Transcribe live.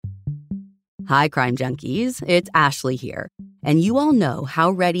Hi, Crime Junkies. It's Ashley here. And you all know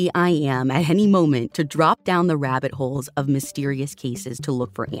how ready I am at any moment to drop down the rabbit holes of mysterious cases to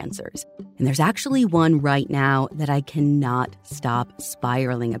look for answers. And there's actually one right now that I cannot stop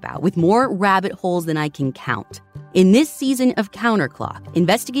spiraling about, with more rabbit holes than I can count. In this season of Counterclock,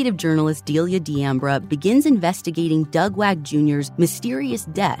 investigative journalist Delia D'Ambra begins investigating Doug Wag Jr.'s mysterious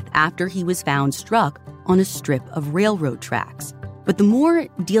death after he was found struck on a strip of railroad tracks. But the more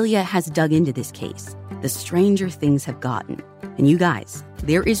Delia has dug into this case, the stranger things have gotten. And you guys,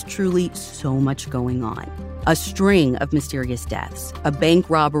 there is truly so much going on. A string of mysterious deaths, a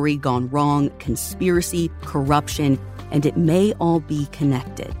bank robbery gone wrong, conspiracy, corruption, and it may all be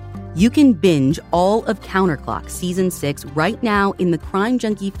connected. You can binge all of Counterclock Season 6 right now in the Crime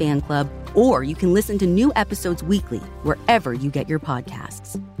Junkie fan club, or you can listen to new episodes weekly wherever you get your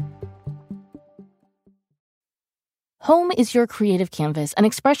podcasts. Home is your creative canvas, an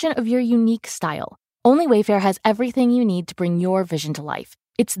expression of your unique style. Only Wayfair has everything you need to bring your vision to life.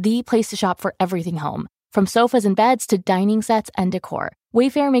 It's the place to shop for everything home, from sofas and beds to dining sets and decor.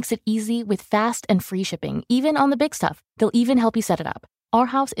 Wayfair makes it easy with fast and free shipping, even on the big stuff. They'll even help you set it up. Our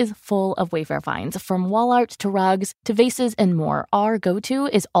house is full of Wayfair finds, from wall art to rugs to vases and more. Our go-to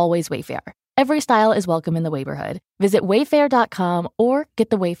is always Wayfair. Every style is welcome in the Wayborhood. Visit wayfair.com or get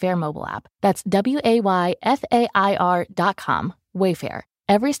the Wayfair mobile app. That's WAYFAIR.com. Wayfair.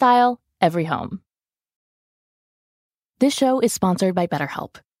 Every style, every home. This show is sponsored by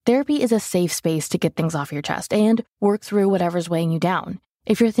BetterHelp. Therapy is a safe space to get things off your chest and work through whatever's weighing you down.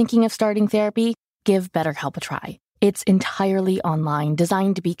 If you're thinking of starting therapy, give BetterHelp a try. It's entirely online,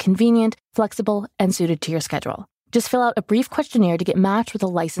 designed to be convenient, flexible, and suited to your schedule. Just fill out a brief questionnaire to get matched with a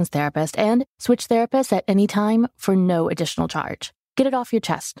licensed therapist and switch therapists at any time for no additional charge. Get it off your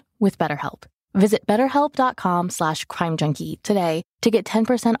chest with BetterHelp. Visit BetterHelp.com/CrimeJunkie today to get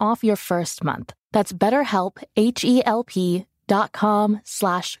 10% off your first month. That's BetterHelp,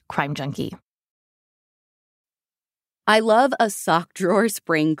 HELP.com/CrimeJunkie. I love a sock drawer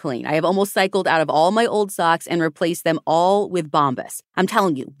spring clean. I have almost cycled out of all my old socks and replaced them all with Bombas. I'm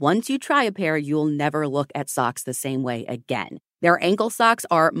telling you, once you try a pair, you'll never look at socks the same way again. Their ankle socks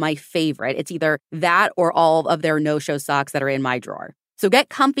are my favorite. It's either that or all of their no-show socks that are in my drawer. So get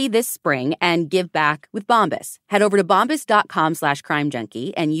comfy this spring and give back with Bombas. Head over to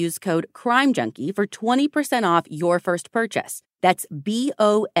bombas.com/CrimeJunkie and use code CrimeJunkie for 20% off your first purchase. That's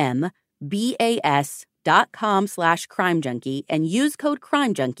BOMBAS.com/CrimeJunkie and use code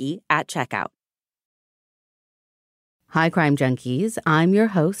CrimeJunkie at checkout. Hi, Crime Junkies. I'm your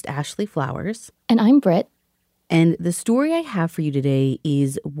host, Ashley Flowers. And I'm Britt. And the story I have for you today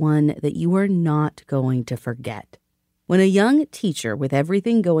is one that you are not going to forget. When a young teacher with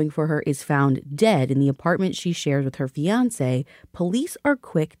everything going for her is found dead in the apartment she shares with her fiancé, police are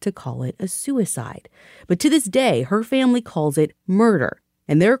quick to call it a suicide. But to this day, her family calls it murder.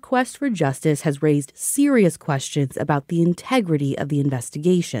 And their quest for justice has raised serious questions about the integrity of the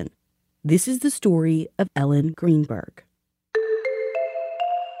investigation. This is the story of Ellen Greenberg.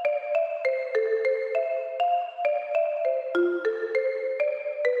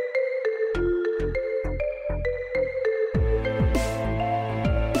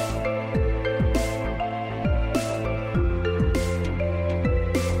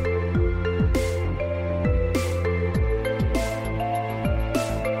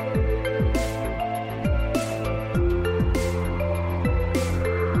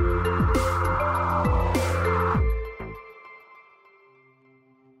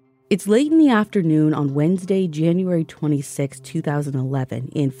 It's late in the afternoon on Wednesday, January 26, 2011,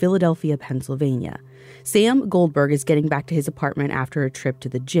 in Philadelphia, Pennsylvania. Sam Goldberg is getting back to his apartment after a trip to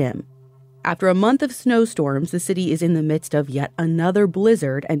the gym. After a month of snowstorms, the city is in the midst of yet another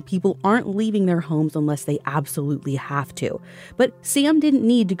blizzard, and people aren't leaving their homes unless they absolutely have to. But Sam didn't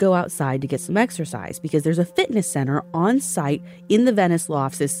need to go outside to get some exercise because there's a fitness center on site in the Venice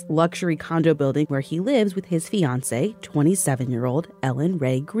Lofts, this luxury condo building where he lives with his fiancée, 27-year-old Ellen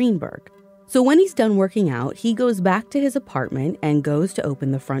Rae Greenberg. So when he's done working out, he goes back to his apartment and goes to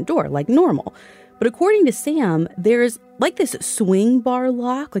open the front door like normal. But according to Sam, there's like this swing bar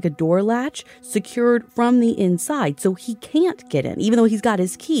lock, like a door latch, secured from the inside, so he can't get in, even though he's got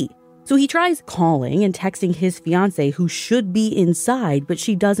his key. So he tries calling and texting his fiancée, who should be inside, but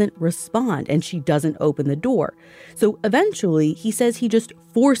she doesn't respond and she doesn't open the door. So eventually, he says he just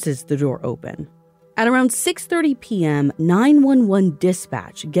forces the door open. At around 6:30 p.m., 911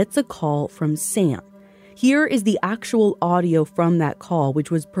 dispatch gets a call from Sam. Here is the actual audio from that call,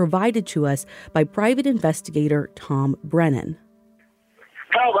 which was provided to us by private investigator Tom Brennan.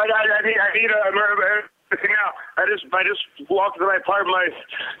 Help, I need a Now, I just walked to my apartment. My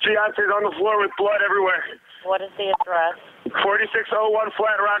fiance's on the floor with blood everywhere. What is the address? 4601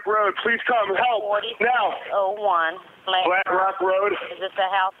 Flat Rock Road. Please come. Help. 4601 Flat Rock Road. Is this a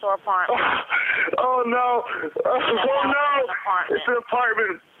house or apartment? Oh, no. Oh, no. Apartment. It's an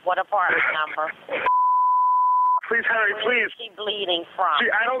apartment. What apartment number? Please, Harry, please. Where is she bleeding from?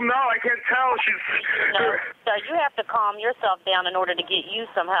 I don't know. I can't tell. No, sir, you have to calm yourself down in order to get you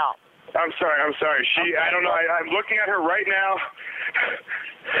some help. I'm sorry. Okay. I don't know. I'm looking at her right now.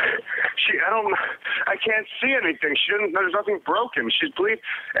 I can't see anything. There's nothing broken. She's bleeding.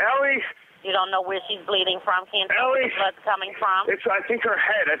 Ellie. You don't know where she's bleeding from? Can't tell where the blood's coming from? I think her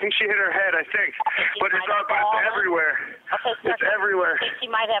head. I think she hit her head, I think. But it's everywhere. Okay, sir. It's everywhere. You think she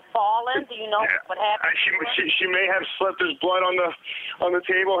might have fallen? Do you know what happened? She may have slipped. There's blood on the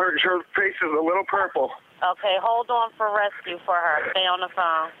table. Her face is a little purple. Okay, hold on for rescue for her. Stay on the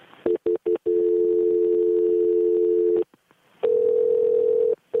phone.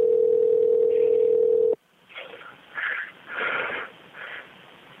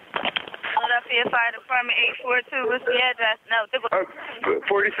 Philadelphia Fire Department 842. What's the address? No.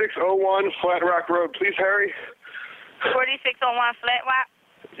 4601 Flat Rock Road. Please, Harry. 4601 Flat Rock?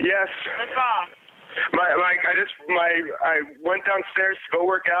 Yes. What's wrong? I went downstairs to go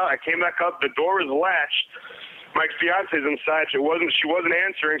work out. I came back up. The door was latched. My fiance's inside. She wasn't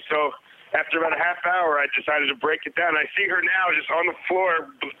answering. So after about a half hour, I decided to break it down. I see her now just on the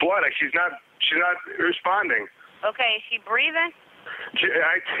floor with blood. She's not responding. Okay. Is she breathing?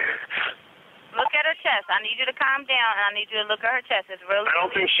 Look at her chest. I need you to calm down, and I need you to look at her chest. It's really. I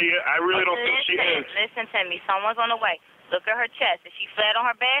really don't think she is. Listen to me. Someone's on the way. Look at her chest. Is she flat on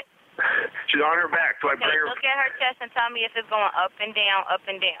her back? She's on her back. Do I bring her? Look at her chest and tell me if it's going up and down, up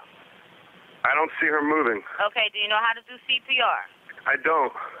and down. I don't see her moving. Okay. Do you know how to do CPR? I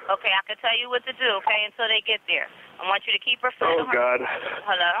don't. Okay. I can tell you what to do. Okay, until they get there. I want you to keep her flat on her. God.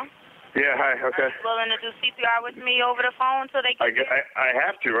 Hello. Yeah, hi, okay. Are you willing to do CPR with me over the phone until they get there? I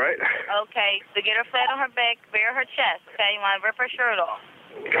have to, right? Okay, so get her flat on her back, bare her chest, okay? You want to rip her shirt off.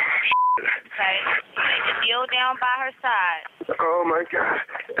 Okay? You need to kneel down by her side. Oh, my God.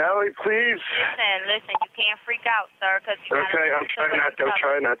 Ellie, please. Listen, you can't freak out, sir, because you Okay, I'm trying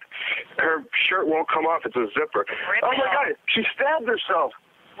not to. Her shirt won't come off. It's a zipper. Oh, my God. She stabbed herself.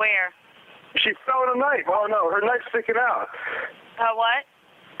 Where? She fell with a knife. Oh, no, her knife's sticking out. Her what?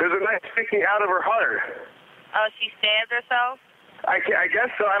 There's a knife sticking out of her heart. Oh, she stabbed herself? I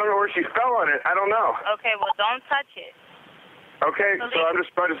guess so. I don't know where she fell on it. I don't know. Okay, well, don't touch it. Okay, so I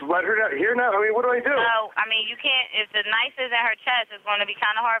just let her down. Here now? I mean, what do I do? No, I mean, you can't. If the knife is in her chest, it's going to be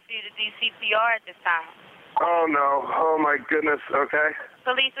kind of hard for you to do CPR at this time. Oh, no. Oh, my goodness. Okay.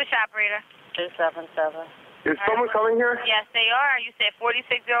 Police, which operator? 277. Is someone coming here? Yes, they are. You said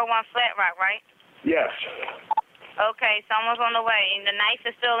 4601 Flat Rock, right? Yes. Okay, someone's on the way. And the knife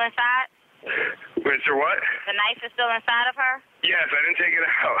is still inside? Wait, so what? The knife is still inside of her? Yes, I didn't take it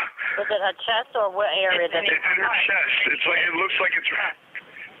out. Was it her chest or what area? It's in her chest. It looks like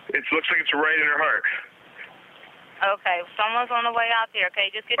it's right in her heart. Okay, someone's on the way out there.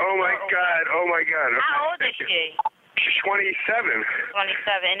 Okay, just get. Oh my God! Oh my God! Okay. How old is she? She's 27.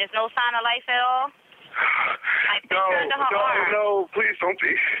 27, and there's no sign of life at all. No, please don't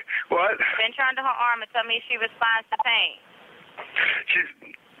be. What? Pinch her under her arm and tell me if she responds to pain.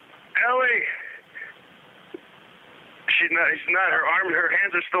 Ellie. She's not. Her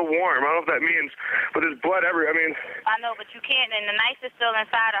hands are still warm. I don't know if that means, but there's blood everywhere. I mean. I know, but you can't, and the knife is still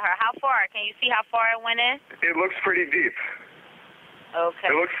inside of her. How far? Can you see how far it went in? It looks pretty deep.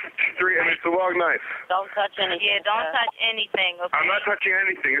 Okay. It looks it's a long knife. Don't touch anything. Yeah, don't touch anything, okay? I'm not touching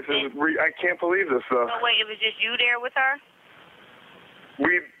anything. I can't believe this, though. So wait, it was just you there with her?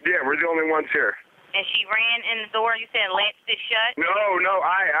 We're the only ones here. And she ran in the door, you said latched it shut? No,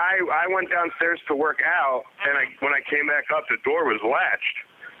 I went downstairs to work out, and when I came back up, the door was latched.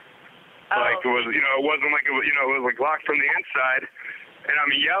 Oh. Like, it was, it wasn't like, it was like locked from the inside, and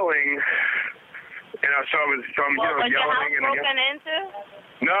I'm yelling. So I'm was yelling. Your house broken into?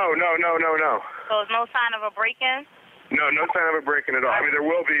 No. So there's no sign of a break-in? No sign of a break-in at all. I mean, there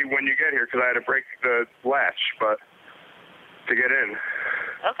will be when you get here because I had to break the latch, but to get in.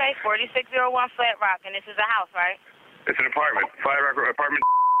 Okay, 4601 Flat Rock, and this is a house, right? It's an apartment. Flat Rock apartment.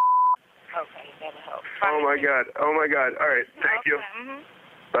 Okay, that'll help. Oh my God. All right, thank you. Mm-hmm.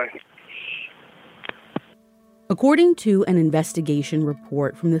 Bye. According to an investigation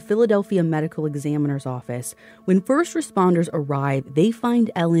report from the Philadelphia Medical Examiner's Office, when first responders arrive, they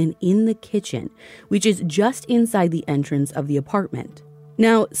find Ellen in the kitchen, which is just inside the entrance of the apartment.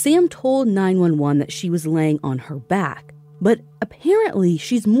 Now, Sam told 911 that she was laying on her back, But apparently,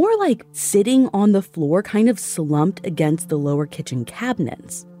 she's more like sitting on the floor, kind of slumped against the lower kitchen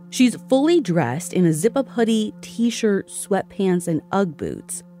cabinets. She's fully dressed in a zip-up hoodie, t-shirt, sweatpants, and Ugg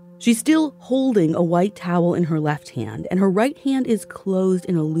boots. She's still holding a white towel in her left hand, and her right hand is closed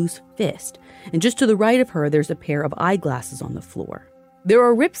in a loose fist. And just to the right of her, there's a pair of eyeglasses on the floor. There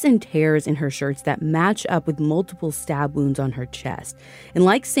are rips and tears in her shirts that match up with multiple stab wounds on her chest. And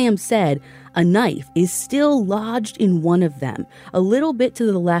like Sam said, a knife is still lodged in one of them, a little bit to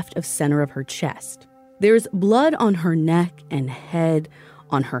the left of center of her chest. There's blood on her neck and head,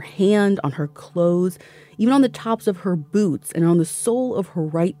 on her hand, on her clothes, even on the tops of her boots and on the sole of her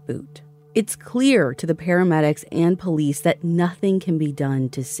right boot. It's clear to the paramedics and police that nothing can be done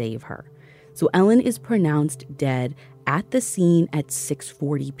to save her. So Ellen is pronounced dead at the scene at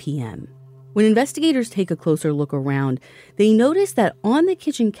 6:40 p.m. When investigators take a closer look around, they notice that on the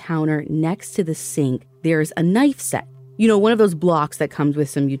kitchen counter next to the sink, there's a knife set. You know, one of those blocks that comes with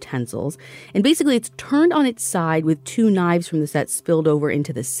some utensils. And basically, it's turned on its side with 2 knives from the set spilled over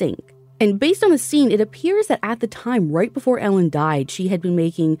into the sink. And based on the scene, it appears that at the time, right before Ellen died, she had been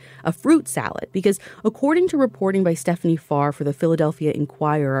making a fruit salad. Because according to reporting by Stephanie Farr for the Philadelphia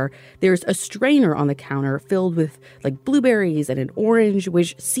Inquirer, there's a strainer on the counter filled with like blueberries and an orange,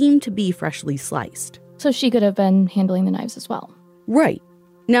 which seemed to be freshly sliced. So she could have been handling the knives as well. Right.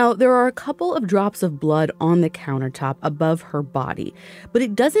 Now, there are a couple of drops of blood on the countertop above her body, but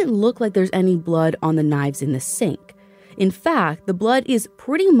it doesn't look like there's any blood on the knives in the sink. In fact, the blood is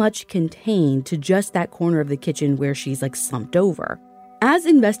pretty much contained to just that corner of the kitchen where she's like slumped over. As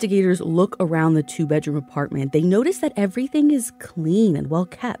investigators look around the 2-bedroom apartment, they notice that everything is clean and well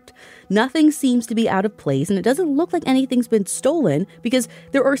kept. Nothing seems to be out of place, and it doesn't look like anything's been stolen because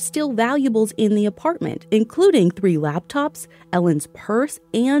there are still valuables in the apartment, including 3 laptops, Ellen's purse,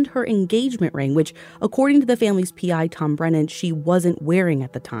 and her engagement ring, which, according to the family's PI, Tom Brennan, she wasn't wearing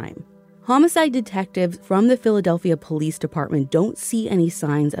at the time. Homicide detectives from the Philadelphia Police Department don't see any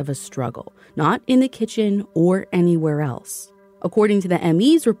signs of a struggle, not in the kitchen or anywhere else. According to the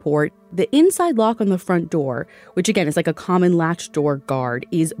ME's report, the inside lock on the front door, which again is like a common latch door guard,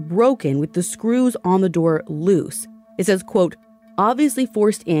 is broken with the screws on the door loose. It says, quote, obviously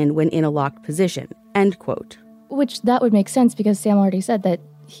forced in when in a locked position, end quote. Which that would make sense because Sam already said that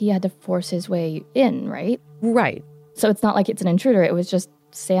he had to force his way in, right? Right. So it's not like it's an intruder, it was just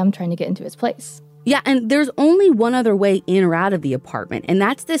Sam trying to get into his place. Yeah, and there's only one other way in or out of the apartment, and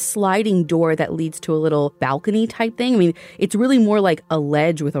that's this sliding door that leads to a little balcony type thing. I mean, it's really more like a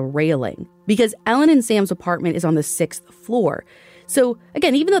ledge with a railing, because Ellen and Sam's apartment is on the 6th floor. So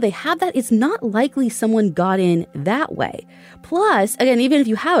again, even though they have that, it's not likely someone got in that way. Plus, again, even if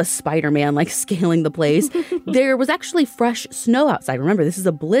you have a Spider-Man like scaling the place, there was actually fresh snow outside. Remember, this is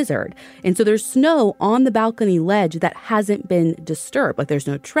a blizzard. And so there's snow on the balcony ledge that hasn't been disturbed. Like there's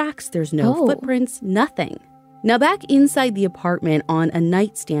no tracks, there's no footprints, nothing. Now back inside the apartment on a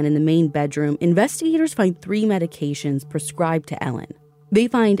nightstand in the main bedroom, investigators find 3 medications prescribed to Ellen. They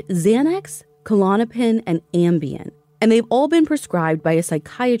find Xanax, Klonopin, and Ambien. And they've all been prescribed by a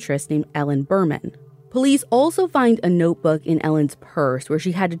psychiatrist named Ellen Berman. Police also find a notebook in Ellen's purse where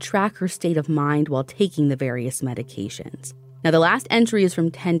she had to track her state of mind while taking the various medications. Now, the last entry is from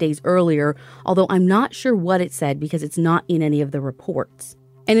 10 days earlier, although I'm not sure what it said because it's not in any of the reports.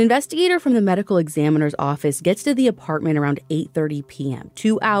 An investigator from the medical examiner's office gets to the apartment around 8:30 p.m.,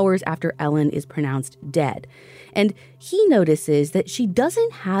 2 hours after Ellen is pronounced dead. And he notices that she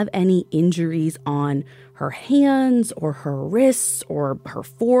doesn't have any injuries on her hands or her wrists or her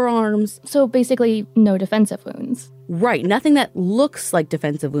forearms. So basically no defensive wounds. Right, nothing that looks like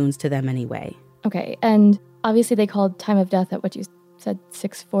defensive wounds to them anyway. Okay, and obviously they called time of death at what you said,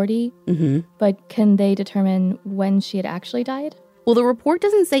 6:40? Mm-hmm. But can they determine when she had actually died? Well, the report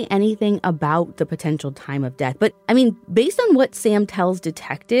doesn't say anything about the potential time of death. But, I mean, based on what Sam tells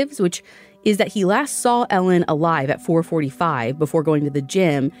detectives, which is that he last saw Ellen alive at 4:45 before going to the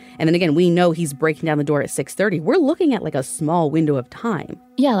gym. And then again, we know he's breaking down the door at 6:30. We're looking at like a small window of time.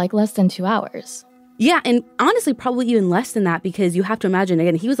 Yeah, like less than 2 hours. Yeah, and honestly, probably even less than that because you have to imagine,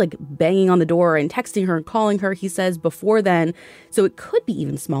 again, he was like banging on the door and texting her and calling her, he says, before then. So it could be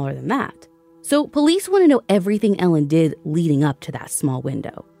even smaller than that. So police want to know everything Ellen did leading up to that small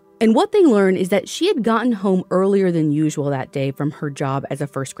window. And what they learn is that she had gotten home earlier than usual that day from her job as a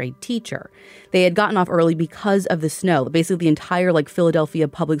first grade teacher. They had gotten off early because of the snow. Basically, the entire Philadelphia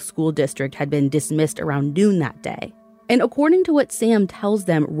public school district had been dismissed around noon that day. And according to what Sam tells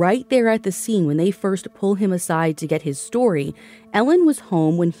them right there at the scene when they first pull him aside to get his story, Ellen was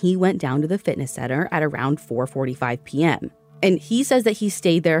home when he went down to the fitness center at around 4:45 p.m. And he says that he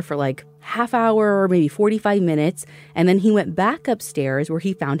stayed there for half hour or maybe 45 minutes, and then he went back upstairs where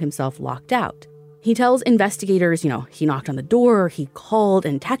he found himself locked out. He tells investigators, he knocked on the door, he called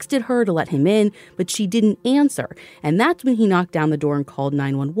and texted her to let him in, but she didn't answer, and that's when he knocked down the door and called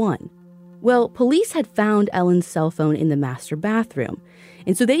 911. Well, police had found Ellen's cell phone in the master bathroom,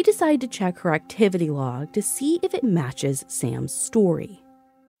 and so they decided to check her activity log to see if it matches Sam's story.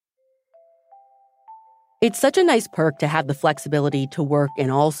 It's such a nice perk to have the flexibility to work in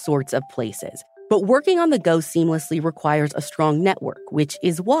all sorts of places. But working on the go seamlessly requires a strong network, which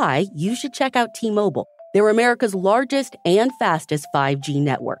is why you should check out T-Mobile. They're America's largest and fastest 5G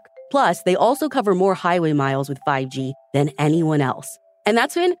network. Plus, they also cover more highway miles with 5G than anyone else. And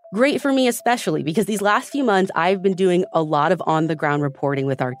that's been great for me especially because these last few months, I've been doing a lot of on-the-ground reporting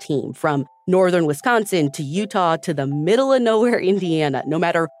with our team, from northern Wisconsin to Utah to the middle of nowhere, Indiana. No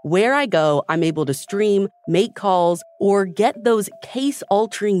matter where I go, I'm able to stream, make calls, or get those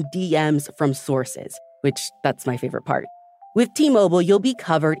case-altering DMs from sources, which that's my favorite part. With T-Mobile, you'll be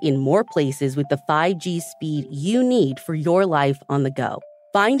covered in more places with the 5G speed you need for your life on the go.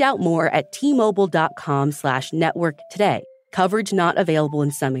 Find out more at T-Mobile.com/network today. Coverage not available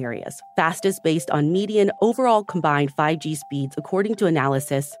in some areas. Fastest based on median overall combined 5G speeds according to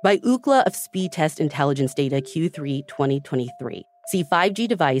analysis by Ookla of Speed Test Intelligence Data Q3 2023. See 5G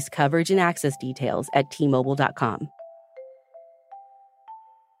device coverage and access details at T-Mobile.com.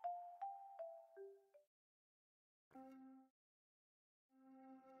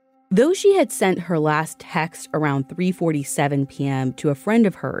 Though she had sent her last text around 3:47 p.m. to a friend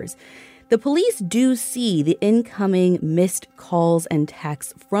of hers, the police do see the incoming missed calls and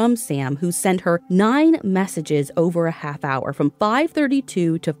texts from Sam, who sent her 9 messages over a half hour from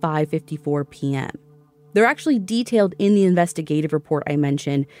 5:32 to 5:54 p.m. They're actually detailed in the investigative report I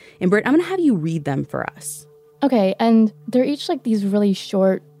mentioned. And Britt, I'm going to have you read them for us. Okay, and they're each like these really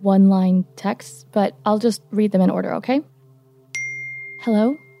short one-line texts, but I'll just read them in order, okay?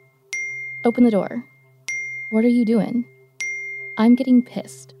 Hello? Open the door. What are you doing? I'm getting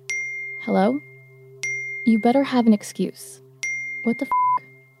pissed. Hello? You better have an excuse. What the f***?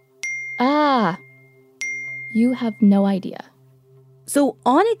 Ah! You have no idea. So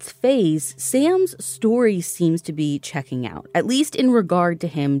on its face, Sam's story seems to be checking out, at least in regard to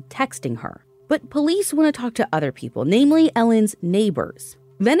him texting her. But police want to talk to other people, namely Ellen's neighbors.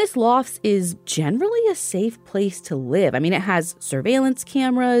 Venice Lofts is generally a safe place to live. I mean, it has surveillance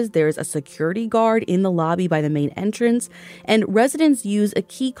cameras, there's a security guard in the lobby by the main entrance, and residents use a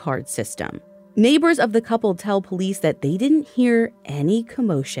key card system. Neighbors of the couple tell police that they didn't hear any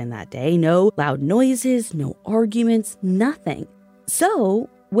commotion that day, no loud noises, no arguments, nothing. So,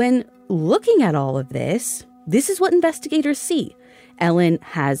 when looking at all of this, this is what investigators see. Ellen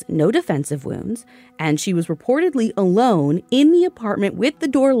has no defensive wounds, and she was reportedly alone in the apartment with the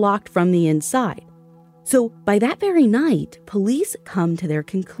door locked from the inside. So by that very night, police come to their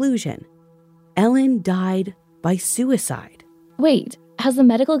conclusion. Ellen died by suicide. Wait, has the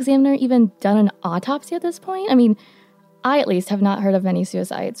medical examiner even done an autopsy at this point? I mean, I at least have not heard of any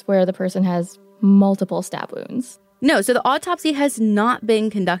suicides where the person has multiple stab wounds. No, so the autopsy has not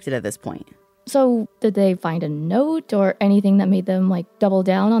been conducted at this point. So did they find a note or anything that made them double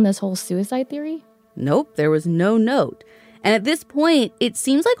down on this whole suicide theory? Nope, there was no note. And at this point, it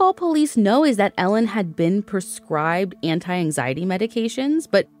seems like all police know is that Ellen had been prescribed anti-anxiety medications.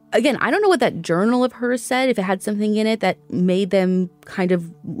 But again, I don't know what that journal of hers said, if it had something in it that made them kind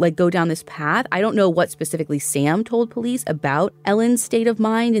of go down this path. I don't know what specifically Sam told police about Ellen's state of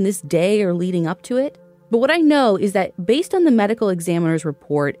mind in this day or leading up to it. But what I know is that based on the medical examiner's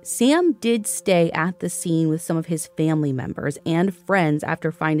report, Sam did stay at the scene with some of his family members and friends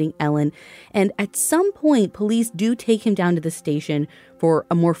after finding Ellen. And at some point, police do take him down to the station for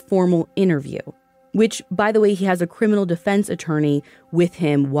a more formal interview, which, by the way, he has a criminal defense attorney with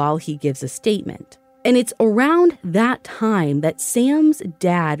him while he gives a statement. And it's around that time that Sam's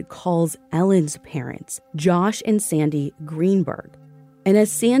dad calls Ellen's parents, Josh and Sandy Greenberg. And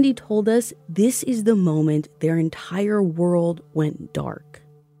as Sandy told us, this is the moment their entire world went dark.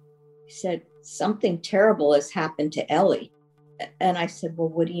 He said, something terrible has happened to Ellie. And I said, well,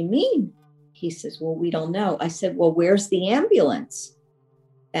 what do you mean? He says, well, we don't know. I said, well, where's the ambulance?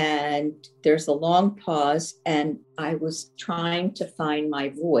 And there's a long pause. And I was trying to find my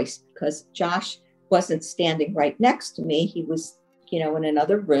voice because Josh wasn't standing right next to me. He was, in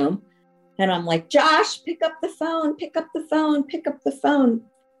another room. And I'm like, Josh, pick up the phone, pick up the phone, pick up the phone.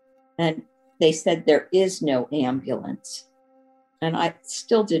 And they said, there is no ambulance. And I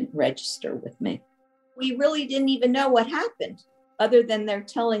still didn't register with me. We really didn't even know what happened, other than they're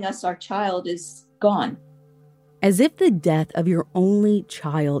telling us our child is gone. As if the death of your only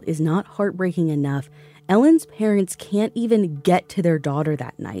child is not heartbreaking enough, Ellen's parents can't even get to their daughter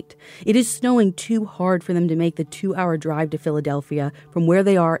that night. It is snowing too hard for them to make the 2-hour drive to Philadelphia from where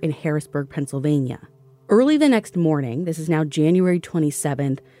they are in Harrisburg, Pennsylvania. Early the next morning, this is now January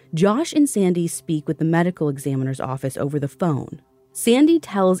 27th, Josh and Sandy speak with the medical examiner's office over the phone. Sandy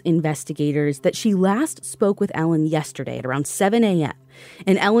tells investigators that she last spoke with Ellen yesterday at around 7 a.m.,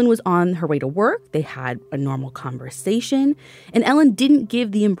 and Ellen was on her way to work. They had a normal conversation, and Ellen didn't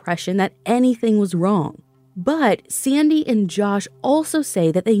give the impression that anything was wrong. But Sandy and Josh also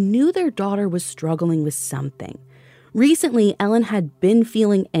say that they knew their daughter was struggling with something. Recently, Ellen had been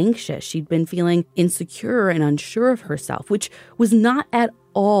feeling anxious. She'd been feeling insecure and unsure of herself, which was not at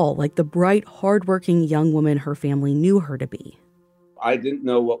all like the bright, hardworking young woman her family knew her to be. I didn't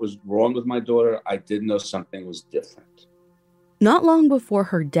know what was wrong with my daughter. I did know something was different. Not long before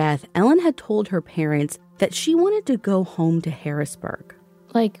her death, Ellen had told her parents that she wanted to go home to Harrisburg.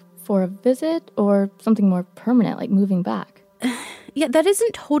 Like for a visit or something more permanent, like moving back? Yeah, that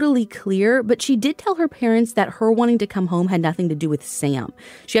isn't totally clear, but she did tell her parents that her wanting to come home had nothing to do with Sam.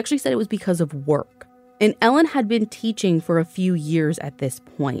 She actually said it was because of work. And Ellen had been teaching for a few years at this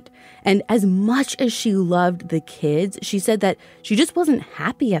point. And as much as she loved the kids, she said that she just wasn't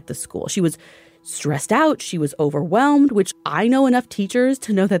happy at the school. She was stressed out. She was overwhelmed, which I know enough teachers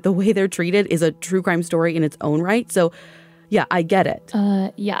to know that the way they're treated is a true crime story in its own right. So, yeah, I get it.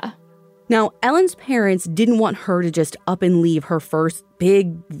 Yeah. Now, Ellen's parents didn't want her to just up and leave her first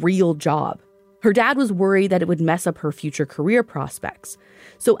big, real job. Her dad was worried that it would mess up her future career prospects.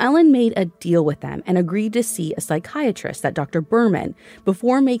 So Ellen made a deal with them and agreed to see a psychiatrist, that Dr. Berman,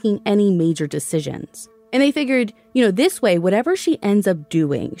 before making any major decisions. And they figured, this way, whatever she ends up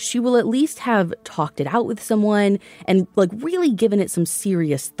doing, she will at least have talked it out with someone and really given it some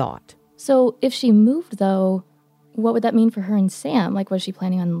serious thought. So if she moved, though, what would that mean for her and Sam? Was she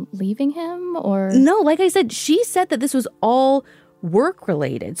planning on leaving him or? No, like I said, she said that this was all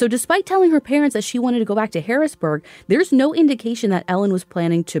work-related. So despite telling her parents that she wanted to go back to Harrisburg, there's no indication that Ellen was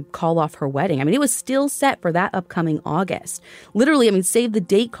planning to call off her wedding. It was still set for that upcoming August. Literally, save the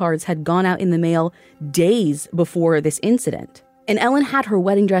date cards had gone out in the mail days before this incident. And Ellen had her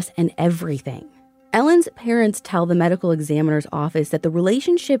wedding dress and everything. Ellen's parents tell the medical examiner's office that the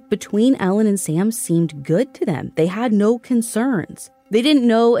relationship between Ellen and Sam seemed good to them. They had no concerns. They didn't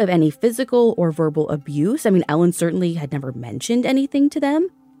know of any physical or verbal abuse. Ellen certainly had never mentioned anything to them.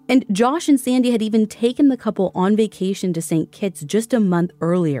 And Josh and Sandy had even taken the couple on vacation to St. Kitts just a month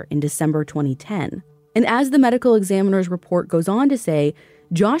earlier in December 2010. And as the medical examiner's report goes on to say,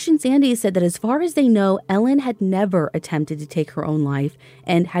 Josh and Sandy said that as far as they know, Ellen had never attempted to take her own life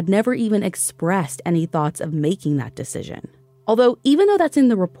and had never even expressed any thoughts of making that decision. Although, even though that's in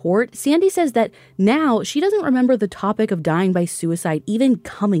the report, Sandy says that now she doesn't remember the topic of dying by suicide even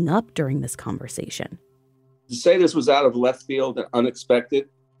coming up during this conversation. To say this was out of left field and unexpected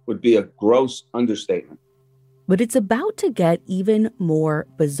would be a gross understatement. But it's about to get even more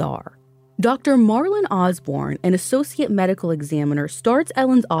bizarre. Dr. Marlon Osborne, an associate medical examiner, starts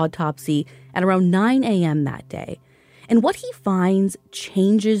Ellen's autopsy at around 9 a.m. that day. And what he finds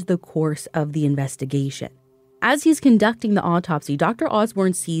changes the course of the investigation. As he's conducting the autopsy, Dr.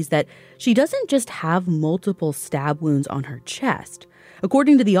 Osborne sees that she doesn't just have multiple stab wounds on her chest.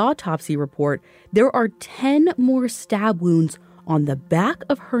 According to the autopsy report, there are 10 more stab wounds on the back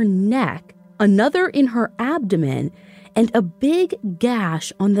of her neck, another in her abdomen, and a big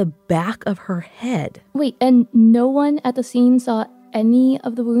gash on the back of her head. Wait, and no one at the scene saw any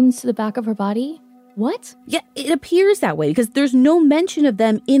of the wounds to the back of her body? What? Yeah, it appears that way because there's no mention of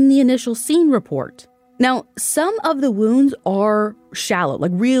them in the initial scene report. Now, some of the wounds are shallow,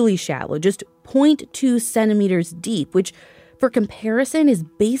 really shallow, just 0.2 centimeters deep, which for comparison is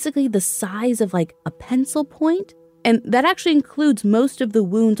basically the size of a pencil point. And that actually includes most of the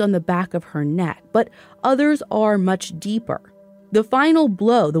wounds on the back of her neck, but others are much deeper. The final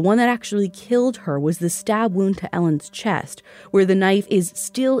blow, the one that actually killed her, was the stab wound to Ellen's chest, where the knife is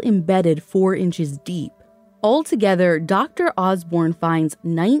still embedded 4 inches deep. Altogether, Dr. Osborne finds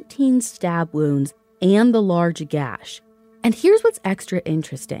 19 stab wounds and the large gash. And here's what's extra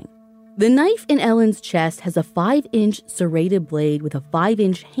interesting. The knife in Ellen's chest has a 5-inch serrated blade with a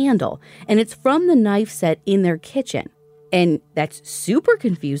 5-inch handle, and it's from the knife set in their kitchen. And that's super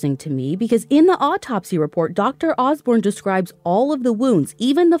confusing to me because in the autopsy report, Dr. Osborne describes all of the wounds,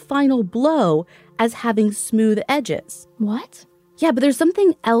 even the final blow, as having smooth edges. What? Yeah, but there's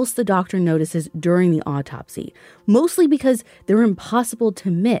something else the doctor notices during the autopsy, mostly because they're impossible to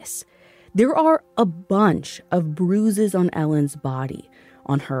miss. There are a bunch of bruises on Ellen's body.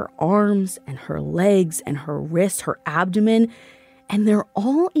 on her arms and her legs and her wrists, her abdomen, and they're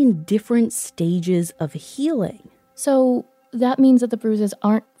all in different stages of healing. So that means that the bruises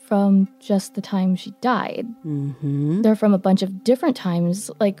aren't from just the time she died. Mm-hmm. They're from a bunch of different times,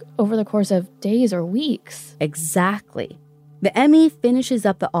 like over the course of days or weeks. Exactly. The ME finishes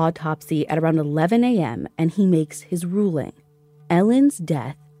up the autopsy at around 11 a.m. and he makes his ruling. Ellen's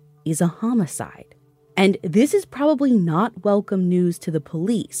death is a homicide. And this is probably not welcome news to the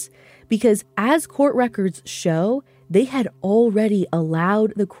police because, as court records show, they had already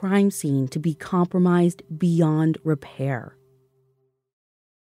allowed the crime scene to be compromised beyond repair.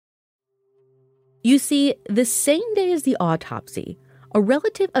 You see, the same day as the autopsy, a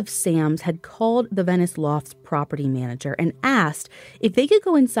relative of Sam's had called the Venice Lofts property manager and asked if they could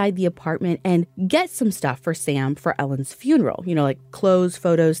go inside the apartment and get some stuff for Sam for Ellen's funeral, like clothes,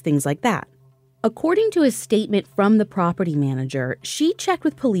 photos, things like that. According to a statement from the property manager, she checked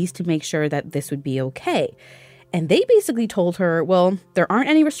with police to make sure that this would be okay. And they basically told her, well, there aren't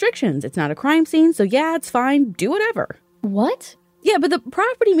any restrictions. It's not a crime scene, so yeah, it's fine. Do whatever. What? Yeah, but the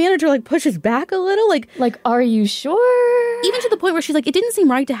property manager, pushes back a little, Like, are you sure? Even to the point where she's like, it didn't seem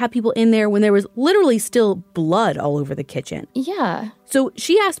right to have people in there when there was literally still blood all over the kitchen. Yeah. So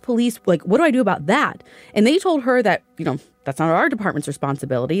she asked police, what do I do about that? And they told her that, that's not our department's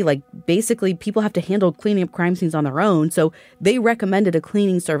responsibility. Basically, people have to handle cleaning up crime scenes on their own. So they recommended a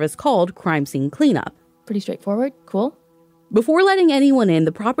cleaning service called Crime Scene Cleanup. Pretty straightforward. Cool. Before letting anyone in,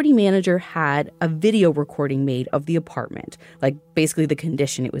 the property manager had a video recording made of the apartment, basically the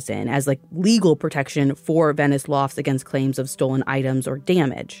condition it was in, as legal protection for Venice Lofts against claims of stolen items or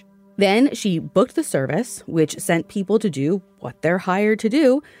damage. Then she booked the service, which sent people to do what they're hired to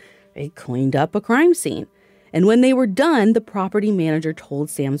do. They cleaned up a crime scene. And when they were done, the property manager told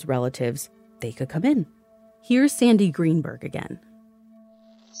Sam's relatives they could come in. Here's Sandy Greenberg again.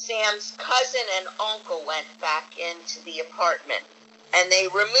 Sam's cousin and uncle went back into the apartment, and they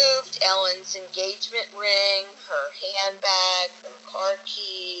removed Ellen's engagement ring, her handbag, her car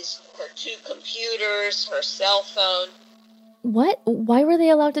keys, her 2 computers, her cell phone. What? Why were they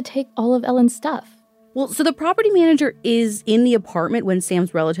allowed to take all of Ellen's stuff? Well, so the property manager is in the apartment when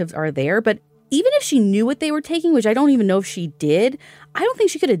Sam's relatives are there, but even if she knew what they were taking, which I don't even know if she did, I don't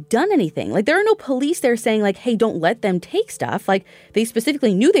think she could have done anything. There are no police there saying, hey, don't let them take stuff. They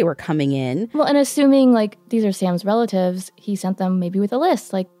specifically knew they were coming in. Well, and assuming, these are Sam's relatives, he sent them maybe with a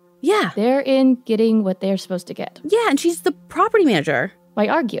list. Yeah. They're in getting what they're supposed to get. Yeah, and she's the property manager. Why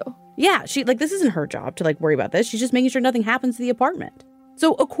argue? Yeah, she, this isn't her job to, worry about this. She's just making sure nothing happens to the apartment.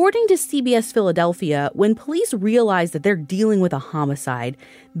 So according to CBS Philadelphia, when police realize that they're dealing with a homicide,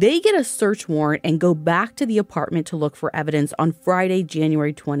 they get a search warrant and go back to the apartment to look for evidence on Friday,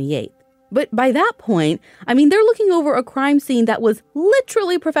 January 28th. But by that point, they're looking over a crime scene that was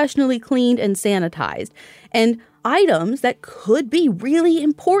literally professionally cleaned and sanitized. And items that could be really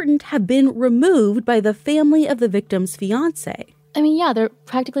important have been removed by the family of the victim's fiancé. Yeah, they're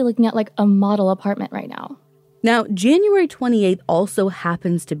practically looking at a model apartment right now. Now, January 28th also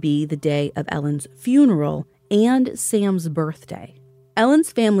happens to be the day of Ellen's funeral and Sam's birthday.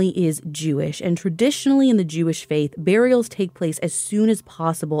 Ellen's family is Jewish, and traditionally in the Jewish faith, burials take place as soon as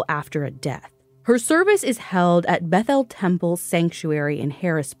possible after a death. Her service is held at Bethel Temple Sanctuary in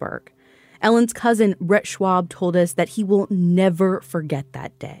Harrisburg. Ellen's cousin, Brett Schwab, told us that he will never forget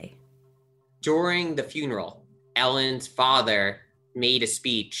that day. During the funeral, Ellen's father made a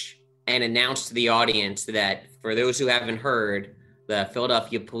speech and announced to the audience that, for those who haven't heard, the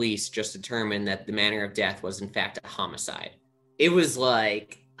Philadelphia police just determined that the manner of death was in fact a homicide. It was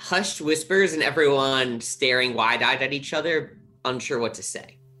hushed whispers and everyone staring wide-eyed at each other, unsure what to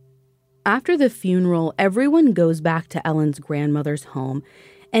say. After the funeral, everyone goes back to Ellen's grandmother's home,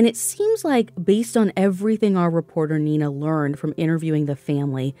 and it seems like, based on everything our reporter Nina learned from interviewing the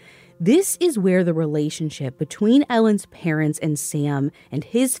family, this is where the relationship between Ellen's parents and Sam and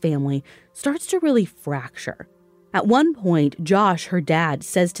his family starts to really fracture. At one point, Josh, her dad,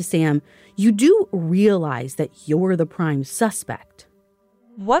 says to Sam, "You do realize that you're the prime suspect."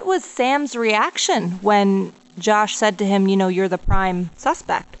 What was Sam's reaction when Josh said to him, you're the prime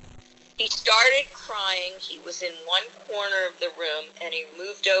suspect? He started crying. He was in one corner of the room, and he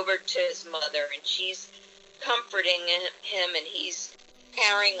moved over to his mother, and she's comforting him, and he's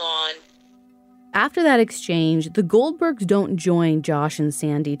carrying on. After that exchange, the Goldbergs don't join Josh and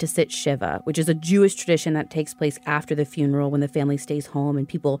Sandy to sit Shiva, which is a Jewish tradition that takes place after the funeral when the family stays home and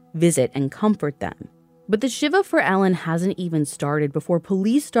people visit and comfort them. But the Shiva for Ellen hasn't even started before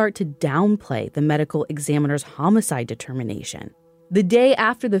police start to downplay the medical examiner's homicide determination. The day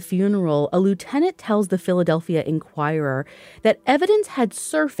after the funeral, a lieutenant tells the Philadelphia Inquirer that evidence had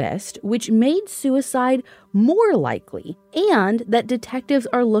surfaced which made suicide more likely, and that detectives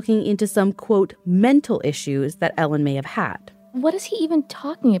are looking into some, quote, mental issues that Ellen may have had. What is he even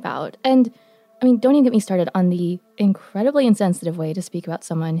talking about? And, don't even get me started on the incredibly insensitive way to speak about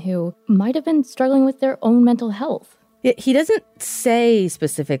someone who might have been struggling with their own mental health. He doesn't say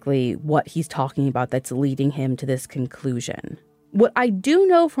specifically what he's talking about that's leading him to this conclusion. What I do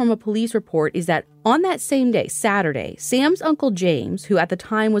know from a police report is that on that same day, Saturday, Sam's Uncle James, who at the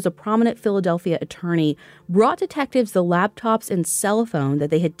time was a prominent Philadelphia attorney, brought detectives the laptops and cell phone that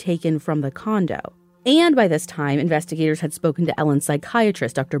they had taken from the condo. And by this time, investigators had spoken to Ellen's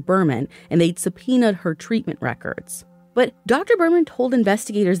psychiatrist, Dr. Berman, and they'd subpoenaed her treatment records. But Dr. Berman told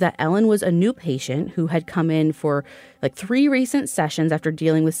investigators that Ellen was a new patient who had come in for 3 recent sessions after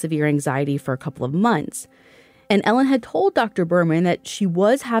dealing with severe anxiety for a couple of months. And Ellen had told Dr. Berman that she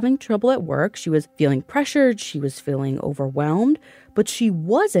was having trouble at work, she was feeling pressured, she was feeling overwhelmed, but she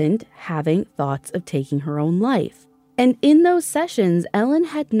wasn't having thoughts of taking her own life. And in those sessions, Ellen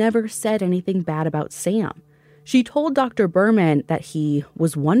had never said anything bad about Sam. She told Dr. Berman that he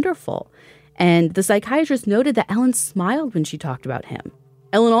was wonderful, and the psychiatrist noted that Ellen smiled when she talked about him.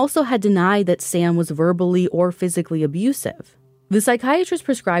 Ellen also had denied that Sam was verbally or physically abusive. The psychiatrist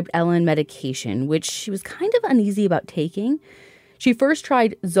prescribed Ellen medication, which she was kind of uneasy about taking. She first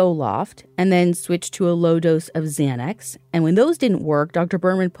tried Zoloft and then switched to a low dose of Xanax. And when those didn't work, Dr.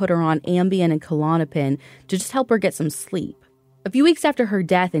 Berman put her on Ambien and Klonopin to just help her get some sleep. A few weeks after her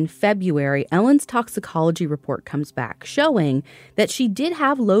death in February, Ellen's toxicology report comes back, showing that she did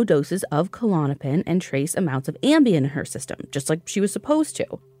have low doses of Klonopin and trace amounts of Ambien in her system, just like she was supposed to.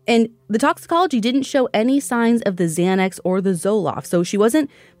 And the toxicology didn't show any signs of the Xanax or the Zoloft, so she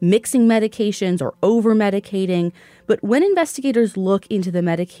wasn't mixing medications or over-medicating. But when investigators look into the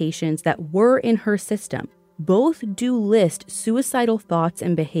medications that were in her system, both do list suicidal thoughts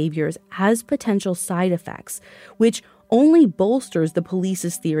and behaviors as potential side effects, which only bolsters the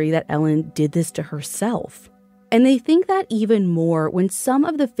police's theory that Ellen did this to herself. And they think that even more when some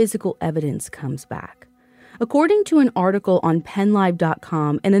of the physical evidence comes back. According to an article on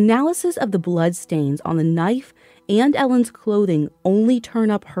PennLive.com, an analysis of the blood stains on the knife and Ellen's clothing only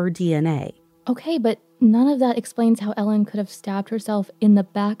turn up her DNA. Okay, but none of that explains how Ellen could have stabbed herself in the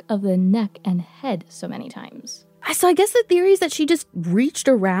back of the neck and head so many times. So I guess the theory is that she just reached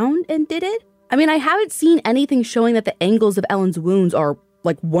around and did it? I haven't seen anything showing that the angles of Ellen's wounds are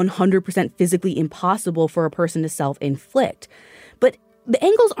 100% physically impossible for a person to self-inflict. But the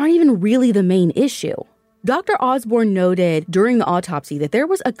angles aren't even really the main issue. Dr. Osborne noted during the autopsy that there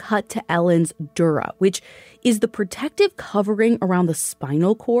was a cut to Ellen's dura, which is the protective covering around the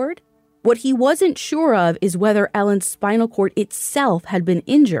spinal cord. What he wasn't sure of is whether Ellen's spinal cord itself had been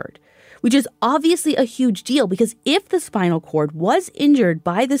injured, which is obviously a huge deal because if the spinal cord was injured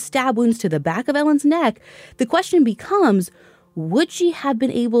by the stab wounds to the back of Ellen's neck, the question becomes, would she have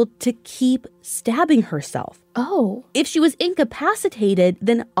been able to keep stabbing herself? Oh. If she was incapacitated,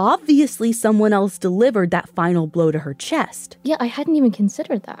 then obviously someone else delivered that final blow to her chest. Yeah, I hadn't even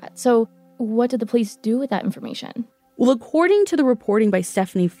considered that. So what did the police do with that information? Well, according to the reporting by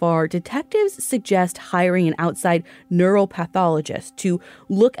Stephanie Farr, detectives suggest hiring an outside neuropathologist to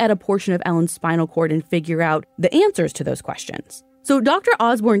look at a portion of Ellen's spinal cord and figure out the answers to those questions. So Dr.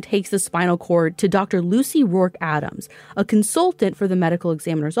 Osborne takes the spinal cord to Dr. Lucy Rourke Adams, a consultant for the medical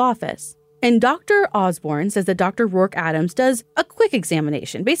examiner's office. And Dr. Osborne says that Dr. Rourke Adams does a quick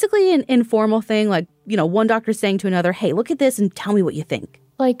examination, basically an informal thing, one doctor saying to another, hey, look at this and tell me what you think.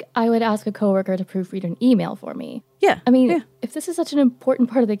 Like I would ask a coworker to proofread an email for me. Yeah. If this is such an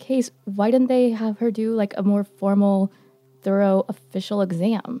important part of the case, why didn't they have her do a more formal, thorough, official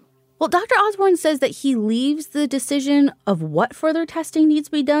exam? Well, Dr. Osborne says that he leaves the decision of what further testing needs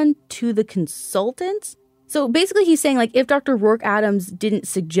to be done to the consultants. So basically he's saying, if Dr. Rourke Adams didn't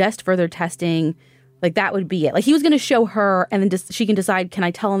suggest further testing, that would be it. He was going to show her and then she can decide, can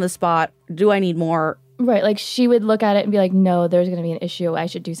I tell on the spot? Do I need more? Right, she would look at it and be like, no, there's going to be an issue. I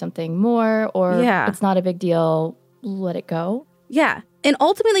should do something more, or It's not a big deal. Let it go. Yeah. And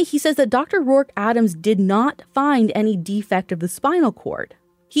ultimately, he says that Dr. Rourke Adams did not find any defect of the spinal cord.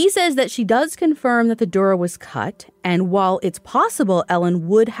 He says that she does confirm that the dura was cut, and while it's possible Ellen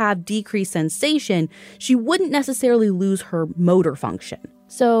would have decreased sensation, she wouldn't necessarily lose her motor function.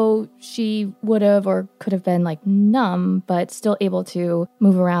 So she would have or could have been numb, but still able to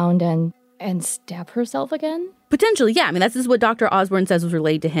move around and stab herself again? Potentially, yeah. That's what Dr. Osborne says was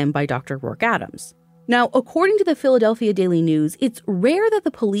relayed to him by Dr. Rourke Adams. Now, according to the Philadelphia Daily News, it's rare that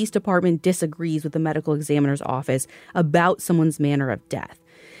the police department disagrees with the medical examiner's office about someone's manner of death.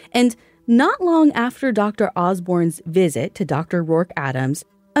 And not long after Dr. Osborne's visit to Dr. Rourke Adams,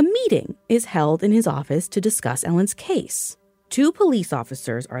 a meeting is held in his office to discuss Ellen's case. 2 police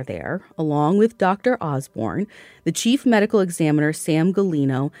officers are there, along with Dr. Osborne, the chief medical examiner, Sam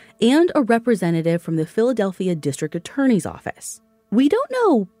Galino, and a representative from the Philadelphia District Attorney's Office. We don't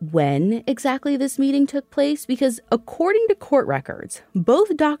know when exactly this meeting took place because, according to court records,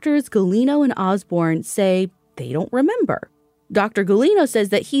 both doctors Galino and Osborne say they don't remember. Dr. Galino says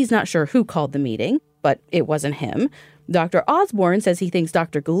that he's not sure who called the meeting, but it wasn't him. Dr. Osborne says he thinks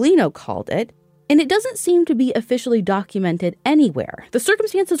Dr. Galino called it, and it doesn't seem to be officially documented anywhere. The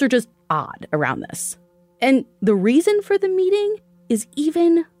circumstances are just odd around this. And the reason for the meeting is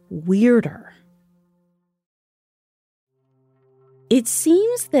even weirder. It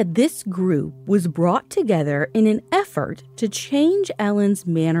seems that this group was brought together in an effort to change Ellen's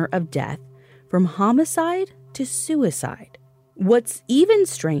manner of death from homicide to suicide. What's even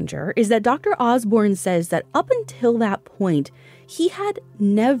stranger is that Dr. Osborne says that up until that point, he had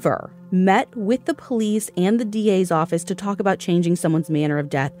never met with the police and the DA's office to talk about changing someone's manner of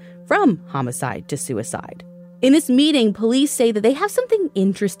death from homicide to suicide. In this meeting, police say that they have something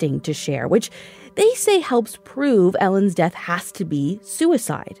interesting to share, which they say helps prove Ellen's death has to be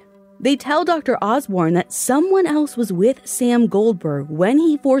suicide. They tell Dr. Osborne that someone else was with Sam Goldberg when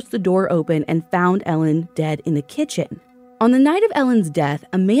he forced the door open and found Ellen dead in the kitchen. On the night of Ellen's death,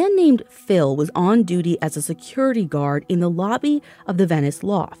 a man named Phil was on duty as a security guard in the lobby of the Venice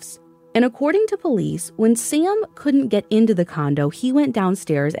Lofts. And according to police, when Sam couldn't get into the condo, he went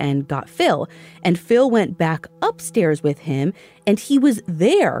downstairs and got Phil. And Phil went back upstairs with him, and he was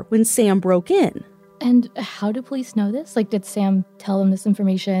there when Sam broke in. And how do police know this? Like, did Sam tell them this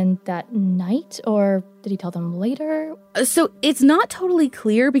information that night, or did he tell them later? So it's not totally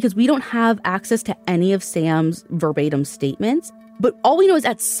clear because we don't have access to any of Sam's verbatim statements. But all we know is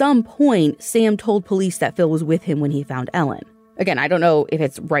at some point, Sam told police that Phil was with him when he found Ellen. Again, I don't know if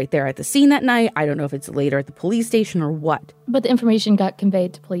it's right there at the scene that night. I don't know if it's later at the police station or what. But the information got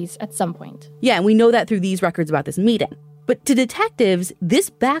conveyed to police at some point. Yeah, and we know that through these records about this meeting. But to detectives, this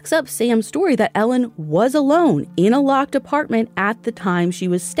backs up Sam's story that Ellen was alone in a locked apartment at the time she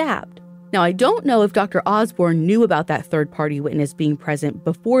was stabbed. Now, I don't know if Dr. Osborne knew about that third-party witness being present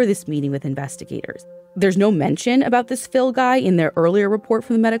before this meeting with investigators. There's no mention about this Phil guy in their earlier report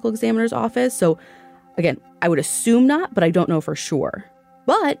from the medical examiner's office, so again, I would assume not, but I don't know for sure.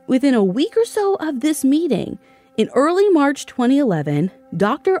 But within a week or so of this meeting, in early March 2011,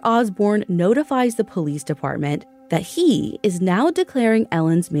 Dr. Osborne notifies the police department that he is now declaring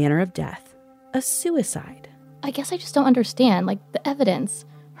Ellen's manner of death a suicide. I guess I just don't understand, like, the evidence,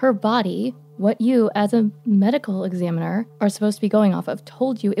 her body, what you as a medical examiner are supposed to be going off of,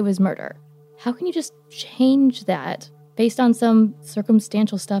 told you it was murder. How can you just change that based on some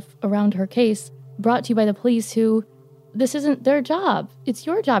circumstantial stuff around her case brought to you by the police who, this isn't their job. It's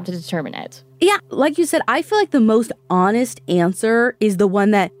your job to determine it. Yeah, like you said, I feel like the most honest answer is the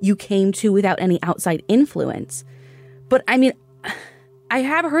one that you came to without any outside influence. But I mean, I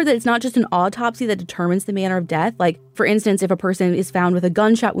have heard that it's not just an autopsy that determines the manner of death. Like, for instance, if a person is found with a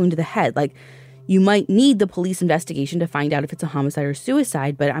gunshot wound to the head, like, you might need the police investigation to find out if it's a homicide or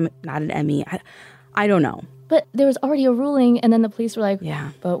suicide, but I'm not an ME. I don't know. But there was already a ruling, and then the police were like,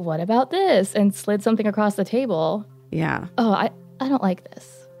 yeah, but what about this? And slid something across the table. Yeah. Oh, I don't like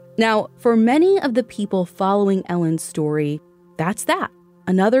this. Now, for many of the people following Ellen's story, that's that.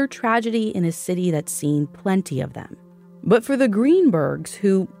 Another tragedy in a city that's seen plenty of them. But for the Greenbergs,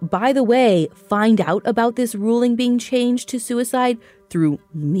 who, by the way, find out about this ruling being changed to suicide through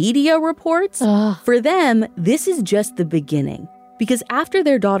media reports, for them, this is just the beginning. Because after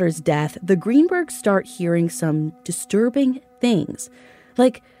their daughter's death, the Greenbergs start hearing some disturbing things.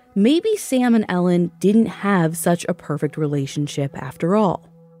 Like, maybe Sam and Ellen didn't have such a perfect relationship after all.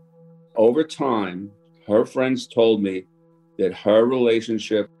 Over time, her friends told me that her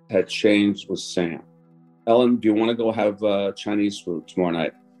relationship had changed with Sam. Ellen, do you want to go have Chinese food tomorrow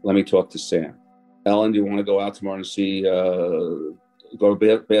night? Let me talk to Sam. Ellen, do you want to go out tomorrow and see, go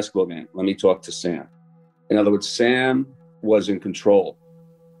to a basketball game? Let me talk to Sam. In other words, Sam was in control.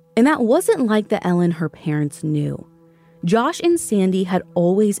 And that wasn't like the Ellen her parents knew. Josh and Sandy had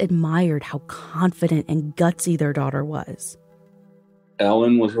always admired how confident and gutsy their daughter was.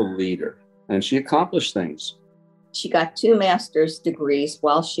 Ellen was a leader, and she accomplished things. She got 2 master's degrees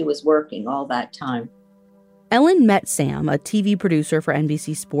while she was working all that time. Ellen met Sam, a TV producer for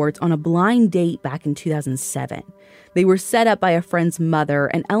NBC Sports, on a blind date back in 2007. They were set up by a friend's mother,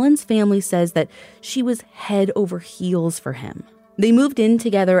 and Ellen's family says that she was head over heels for him. They moved in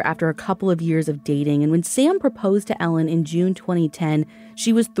together after a couple of years of dating, and when Sam proposed to Ellen in June 2010,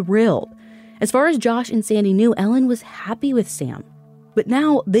 she was thrilled. As far as Josh and Sandy knew, Ellen was happy with Sam. But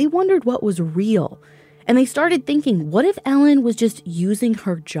now they wondered what was real. And they started thinking, what if Ellen was just using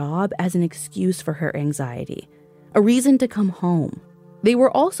her job as an excuse for her anxiety? A reason to come home. They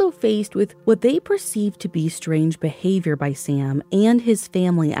were also faced with what they perceived to be strange behavior by Sam and his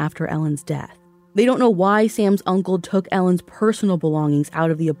family after Ellen's death. They don't know why Sam's uncle took Ellen's personal belongings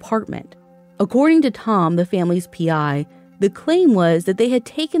out of the apartment. According to Tom, the family's PI, the claim was that they had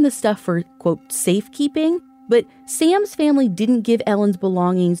taken the stuff for, quote, safekeeping, but Sam's family didn't give Ellen's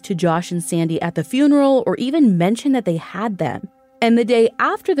belongings to Josh and Sandy at the funeral or even mention that they had them. And the day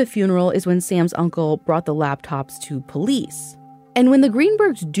after the funeral is when Sam's uncle brought the laptops to police. And when the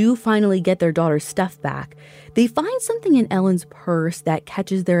Greenbergs do finally get their daughter's stuff back, they find something in Ellen's purse that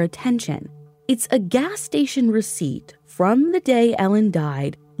catches their attention. It's a gas station receipt from the day Ellen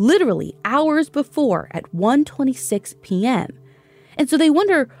died, literally hours before at 1:26 p.m. And so they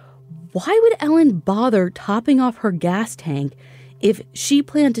wonder, why would Ellen bother topping off her gas tank if she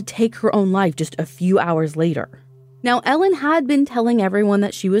planned to take her own life just a few hours later? Now, Ellen had been telling everyone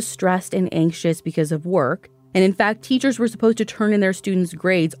that she was stressed and anxious because of work. And in fact, teachers were supposed to turn in their students'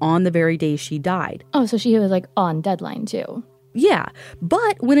 grades on the very day she died. Oh, so she was on deadline too. Yeah,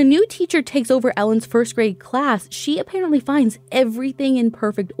 but when a new teacher takes over Ellen's first grade class, she apparently finds everything in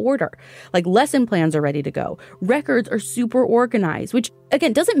perfect order. Lesson plans are ready to go. Records are super organized, which,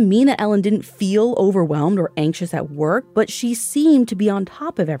 again, doesn't mean that Ellen didn't feel overwhelmed or anxious at work, but she seemed to be on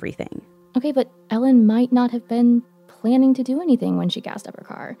top of everything. Okay, but Ellen might not have been planning to do anything when she gassed up her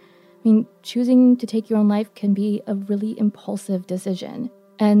car. I mean, choosing to take your own life can be a really impulsive decision.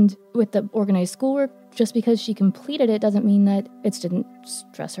 And with the organized schoolwork, just because she completed it doesn't mean that it didn't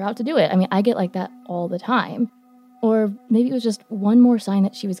stress her out to do it. I mean, I get like that all the time. Or maybe it was just one more sign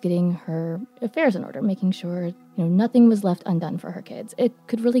that she was getting her affairs in order, making sure, nothing was left undone for her kids. It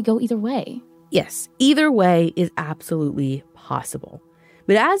could really go either way. Yes, either way is absolutely possible.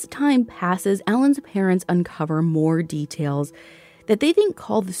 But as time passes, Ellen's parents uncover more details that they think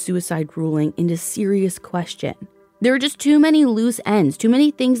call the suicide ruling into serious question. There are just too many loose ends, too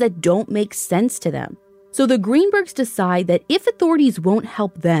many things that don't make sense to them. So the Greenbergs decide that if authorities won't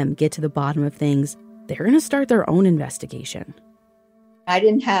help them get to the bottom of things, they're going to start their own investigation. I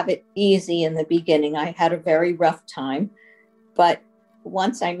didn't have it easy in the beginning. I had a very rough time. But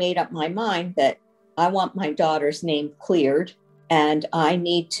once I made up my mind that I want my daughter's name cleared and I'd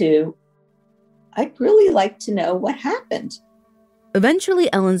really like to know what happened.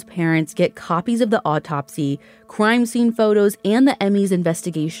 Eventually, Ellen's parents get copies of the autopsy, crime scene photos, and the Emmys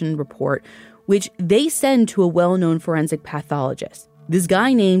investigation report, which they send to a well-known forensic pathologist, this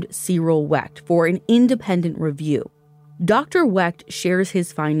guy named Cyril Wecht, for an independent review. Dr. Wecht shares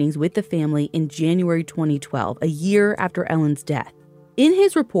his findings with the family in January 2012, a year after Ellen's death. In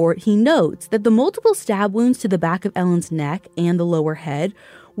his report, he notes that the multiple stab wounds to the back of Ellen's neck and the lower head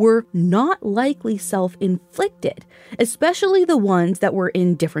were not likely self-inflicted, especially the ones that were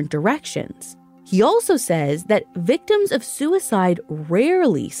in different directions. He also says that victims of suicide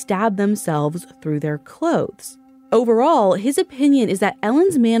rarely stab themselves through their clothes. Overall, his opinion is that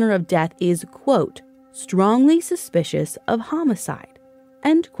Ellen's manner of death is, quote, strongly suspicious of homicide,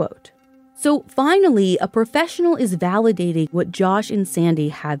 end quote. So finally, a professional is validating what Josh and Sandy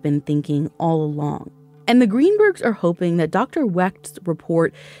have been thinking all along. And the Greenbergs are hoping that Dr. Wecht's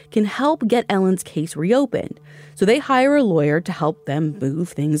report can help get Ellen's case reopened. So they hire a lawyer to help them move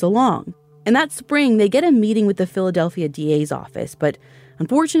things along. And that spring, they get a meeting with the Philadelphia DA's office, but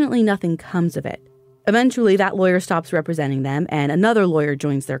unfortunately nothing comes of it. Eventually, that lawyer stops representing them, and another lawyer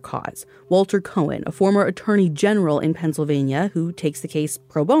joins their cause, Walter Cohen, a former attorney general in Pennsylvania who takes the case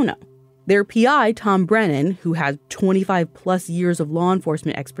pro bono. Their PI, Tom Brennan, who has 25 plus years of law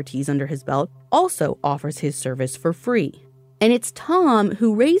enforcement expertise under his belt, also offers his service for free. And it's Tom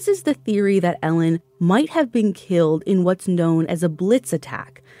who raises the theory that Ellen might have been killed in what's known as a blitz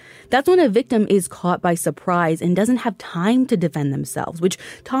attack. That's when a victim is caught by surprise and doesn't have time to defend themselves, which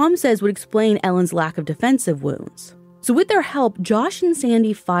Tom says would explain Ellen's lack of defensive wounds. So with their help, Josh and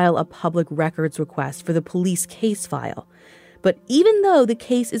Sandy file a public records request for the police case file. But even though the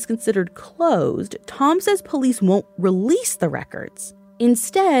case is considered closed, Tom says police won't release the records.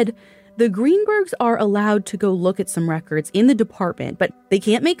 Instead, the Greenbergs are allowed to go look at some records in the department, but they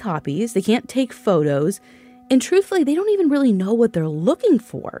can't make copies, they can't take photos, and truthfully, they don't even really know what they're looking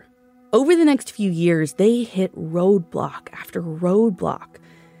for. Over the next few years, they hit roadblock after roadblock.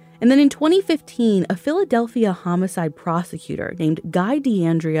 And then in 2015, a Philadelphia homicide prosecutor named Guy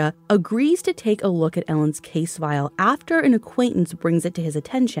D'Andrea agrees to take a look at Ellen's case file after an acquaintance brings it to his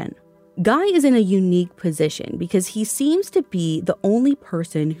attention. Guy is in a unique position because he seems to be the only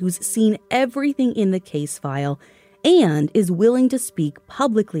person who's seen everything in the case file and is willing to speak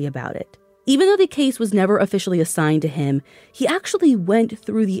publicly about it. Even though the case was never officially assigned to him, he actually went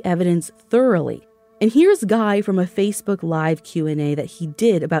through the evidence thoroughly. And here's Guy from a Facebook Live Q&A that he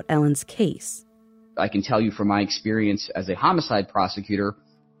did about Ellen's case. I can tell you from my experience as a homicide prosecutor,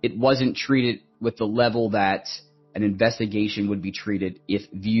 it wasn't treated with the level that an investigation would be treated if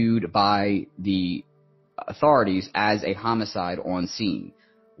viewed by the authorities as a homicide on scene.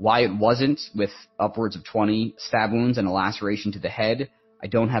 Why it wasn't, with upwards of 20 stab wounds and a laceration to the head, I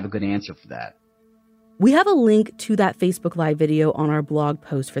don't have a good answer for that. We have a link to that Facebook Live video on our blog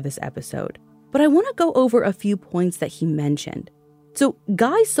post for this episode. But I want to go over a few points that he mentioned. So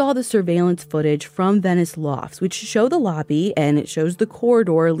Guy saw the surveillance footage from Venice Lofts, which show the lobby and it shows the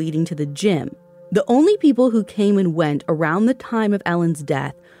corridor leading to the gym. The only people who came and went around the time of Ellen's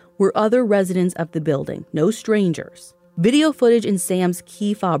death were other residents of the building, no strangers. Video footage in Sam's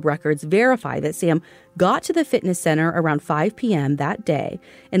key fob records verify that Sam got to the fitness center around 5 p.m. that day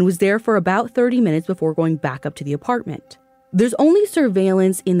and was there for about 30 minutes before going back up to the apartment. There's only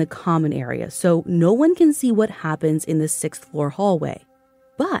surveillance in the common area, so no one can see what happens in the 6th floor hallway.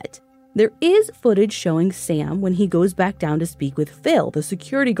 But there is footage showing Sam when he goes back down to speak with Phil, the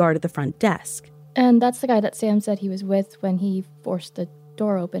security guard at the front desk. And that's the guy that Sam said he was with when he forced the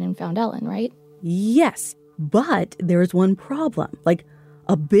door open and found Ellen, right? Yes, but there's one problem, like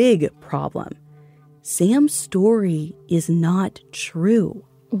a big problem. Sam's story is not true.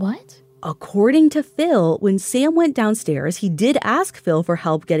 What? According to Phil, when Sam went downstairs, he did ask Phil for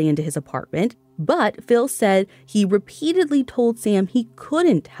help getting into his apartment, but Phil said he repeatedly told Sam he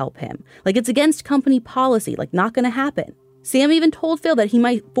couldn't help him. Like it's against company policy, like not going to happen. Sam even told Phil that he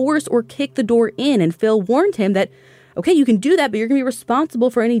might force or kick the door in, and Phil warned him that, okay, you can do that, but you're going to be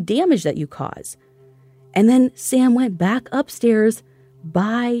responsible for any damage that you cause. And then Sam went back upstairs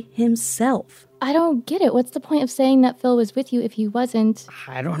by himself. I don't get it. What's the point of saying that Phil was with you if he wasn't?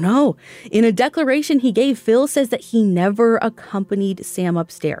 I don't know. In a declaration he gave, Phil says that he never accompanied Sam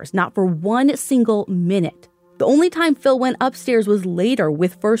upstairs, not for one single minute. The only time Phil went upstairs was later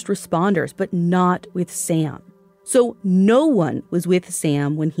with first responders, but not with Sam. So no one was with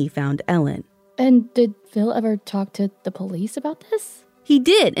Sam when he found Ellen. And did Phil ever talk to the police about this? He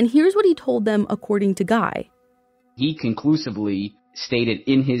did, and here's what he told them according to Guy. He conclusively stated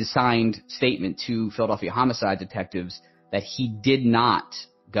in his signed statement to Philadelphia homicide detectives that he did not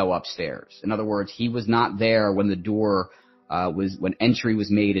go upstairs. In other words, he was not there when the door when entry was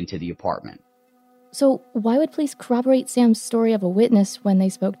made into the apartment. So why would police corroborate Sam's story of a witness when they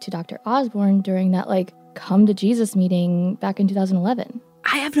spoke to Dr. Osborne during that, come to Jesus meeting back in 2011?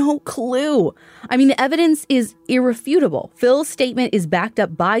 I have no clue. I mean, the evidence is irrefutable. Phil's statement is backed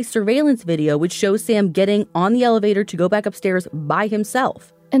up by surveillance video, which shows Sam getting on the elevator to go back upstairs by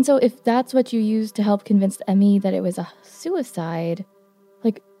himself. And so if that's what you used to help convince Emmy that it was a suicide,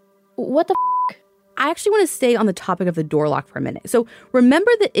 what the f***? I actually want to stay on the topic of the door lock for a minute. So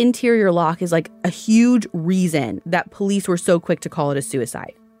remember the interior lock is a huge reason that police were so quick to call it a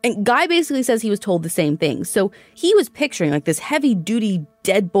suicide. And Guy basically says he was told the same thing. So he was picturing this heavy-duty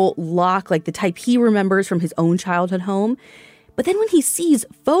deadbolt lock, like the type he remembers from his own childhood home. But then when he sees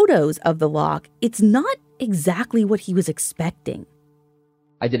photos of the lock, it's not exactly what he was expecting.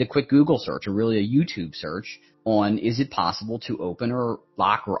 I did a quick Google search, or really a YouTube search, on is it possible to open or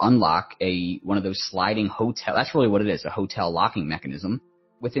lock or unlock one of those sliding hotel, that's really what it is, a hotel locking mechanism.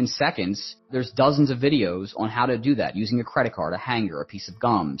 Within seconds, there's dozens of videos on how to do that, using a credit card, a hanger, a piece of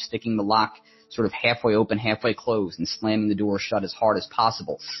gum, sticking the lock sort of halfway open, halfway closed, and slamming the door shut as hard as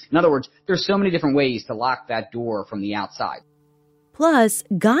possible. In other words, there's so many different ways to lock that door from the outside. Plus,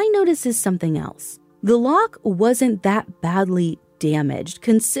 Guy notices something else. The lock wasn't that badly damaged,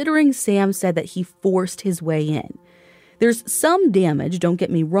 considering Sam said that he forced his way in. There's some damage, don't get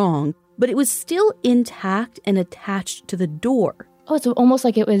me wrong, but it was still intact and attached to the door. Oh, so almost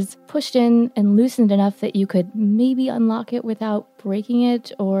like it was pushed in and loosened enough that you could maybe unlock it without breaking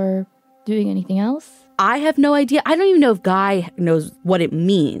it or doing anything else? I have no idea. I don't even know if Guy knows what it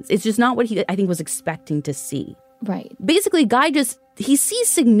means. It's just not what he, I think, was expecting to see. Right. Basically, Guy he sees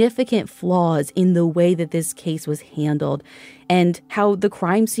significant flaws in the way that this case was handled and how the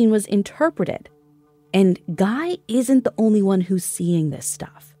crime scene was interpreted. And Guy isn't the only one who's seeing this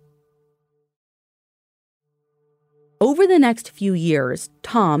stuff. Over the next few years,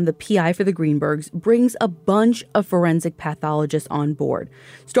 Tom, the PI for the Greenbergs, brings a bunch of forensic pathologists on board,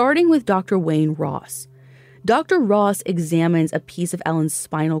 starting with Dr. Wayne Ross. Dr. Ross examines a piece of Ellen's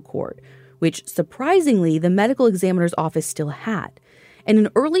spinal cord, which, surprisingly, the medical examiner's office still had. And in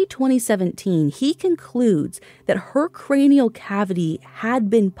early 2017, he concludes that her cranial cavity had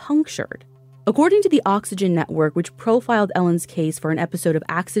been punctured. According to the Oxygen Network, which profiled Ellen's case for an episode of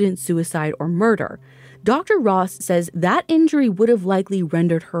Accident, Suicide, or Murder, Dr. Ross says that injury would have likely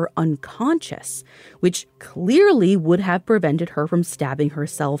rendered her unconscious, which clearly would have prevented her from stabbing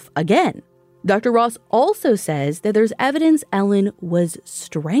herself again. Dr. Ross also says that there's evidence Ellen was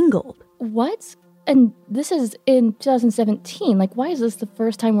strangled. What? And this is in 2017. Like, why is this the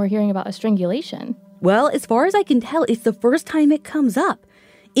first time we're hearing about a strangulation? Well, as far as I can tell, it's the first time it comes up.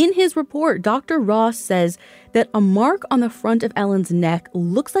 In his report, Dr. Ross says that a mark on the front of Ellen's neck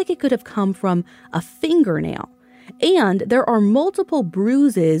looks like it could have come from a fingernail. And there are multiple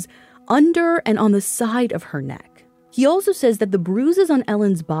bruises under and on the side of her neck. He also says that the bruises on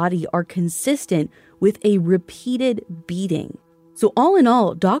Ellen's body are consistent with a repeated beating. So all in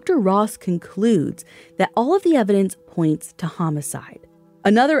all, Dr. Ross concludes that all of the evidence points to homicide.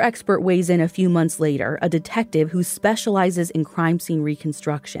 Another expert weighs in a few months later, a detective who specializes in crime scene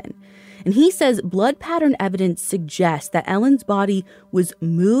reconstruction. And he says blood pattern evidence suggests that Ellen's body was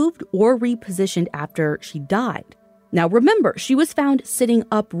moved or repositioned after she died. Now remember, she was found sitting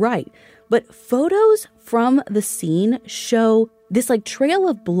upright, but photos from the scene show this trail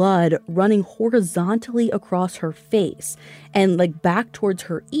of blood running horizontally across her face and back towards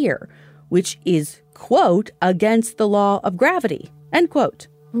her ear, which is, quote, against the law of gravity. End quote.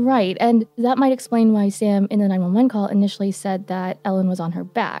 Right, and that might explain why Sam in the 911 call initially said that Ellen was on her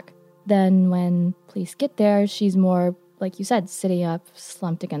back. Then when police get there, she's more, like you said, sitting up,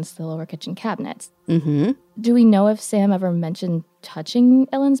 slumped against the lower kitchen cabinets. Mm-hmm. Do we know if Sam ever mentioned touching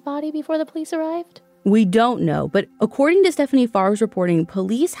Ellen's body before the police arrived? We don't know, but according to Stephanie Farr's reporting,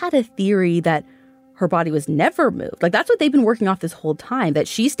 police had a theory that her body was never moved. That's what they've been working off this whole time, that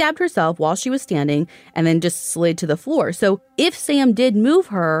she stabbed herself while she was standing and then just slid to the floor. So if Sam did move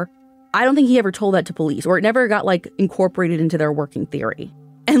her, I don't think he ever told that to police, or it never got incorporated into their working theory.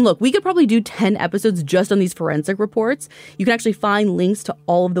 And look, we could probably do 10 episodes just on these forensic reports. You can actually find links to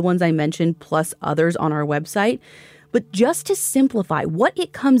all of the ones I mentioned, plus others on our website. But just to simplify, what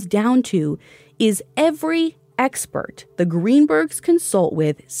it comes down to is every expert the Greenbergs consult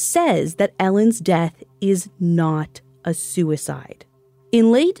with says that Ellen's death is not a suicide.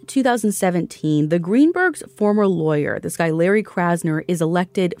 In late 2017, the Greenbergs' former lawyer, this guy Larry Krasner, is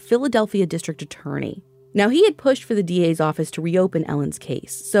elected Philadelphia District Attorney. Now, he had pushed for the DA's office to reopen Ellen's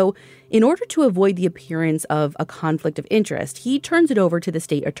case. So in order to avoid the appearance of a conflict of interest, he turns it over to the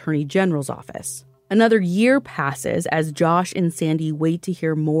state attorney general's office. Another year passes as Josh and Sandy wait to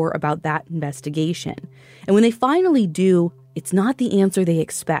hear more about that investigation. And when they finally do, it's not the answer they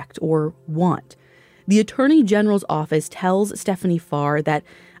expect or want. The Attorney General's office tells Stephanie Farr that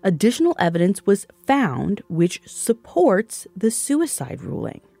additional evidence was found which supports the suicide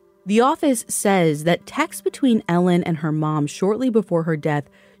ruling. The office says that texts between Ellen and her mom shortly before her death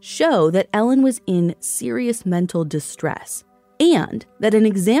show that Ellen was in serious mental distress, and that an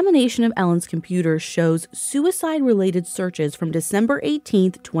examination of Ellen's computer shows suicide-related searches from December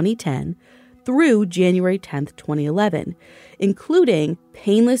 18, 2010 through January 10, 2011, including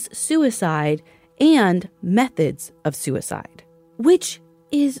painless suicide and methods of suicide. Which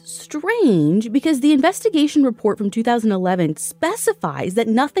is strange because the investigation report from 2011 specifies that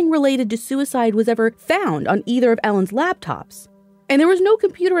nothing related to suicide was ever found on either of Ellen's laptops. And there was no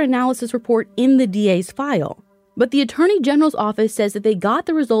computer analysis report in the DA's file. But the Attorney General's office says that they got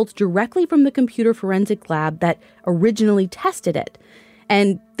the results directly from the computer forensic lab that originally tested it.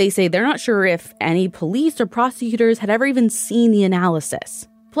 And they say they're not sure if any police or prosecutors had ever even seen the analysis.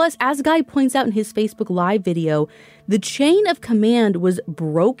 Plus, as Guy points out in his Facebook Live video, the chain of command was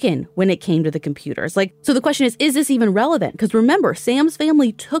broken when it came to the computers. So the question is this even relevant? Because remember, Sam's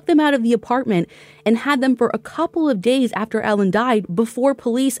family took them out of the apartment and had them for a couple of days after Ellen died before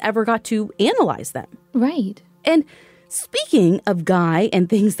police ever got to analyze them. Right. And speaking of Guy and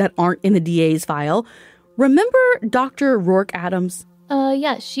things that aren't in the DA's file, remember Dr. Rourke Adams?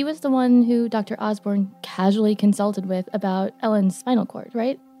 Yeah, she was the one who Dr. Osborne casually consulted with about Ellen's spinal cord,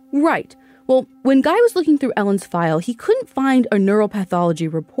 right? Right. Well, when Guy was looking through Ellen's file, he couldn't find a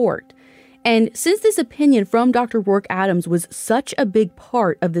neuropathology report. And since this opinion from Dr. Rourke Adams was such a big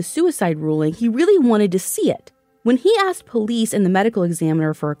part of the suicide ruling, he really wanted to see it. When he asked police and the medical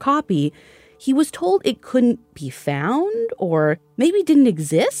examiner for a copy, he was told it couldn't be found or maybe didn't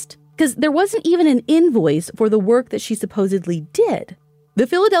exist. because there wasn't even an invoice for the work that she supposedly did. The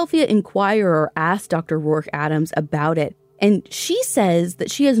Philadelphia Inquirer asked Dr. Rourke Adams about it, and she says that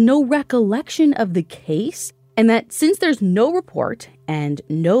she has no recollection of the case, and that since there's no report and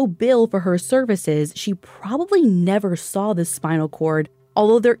no bill for her services, she probably never saw the spinal cord,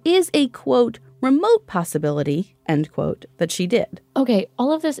 although there is a, quote, remote possibility, end quote, that she did. Okay,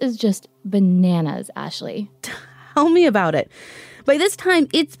 all of this is just bananas, Ashley. Tell me about it. By this time,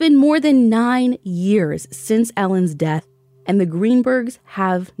 it's been more than 9 years since Ellen's death, and the Greenbergs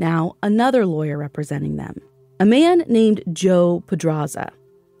have now another lawyer representing them, a man named Joe Pedraza.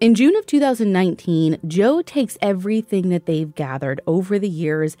 In June of 2019, Joe takes everything that they've gathered over the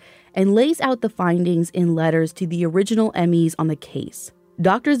years and lays out the findings in letters to the original MEs on the case,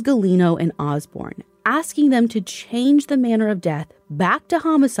 Drs. Galino and Osborne, asking them to change the manner of death back to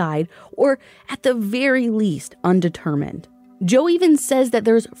homicide or, at the very least, undetermined. Joe even says that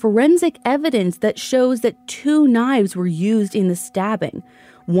there's forensic evidence that shows that 2 knives were used in the stabbing,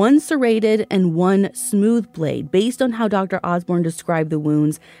 one serrated and one smooth blade, based on how Dr. Osborne described the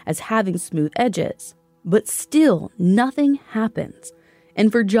wounds as having smooth edges. But still, nothing happens.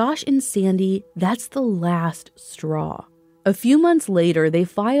 And for Josh and Sandy, that's the last straw. A few months later, they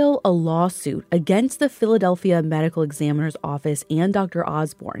file a lawsuit against the Philadelphia Medical Examiner's Office and Dr.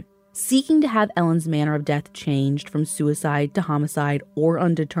 Osborne, seeking to have Ellen's manner of death changed from suicide to homicide or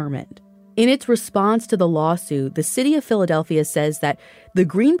undetermined. In its response to the lawsuit, the city of Philadelphia says that the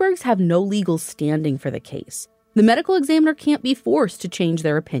Greenbergs have no legal standing for the case. The medical examiner can't be forced to change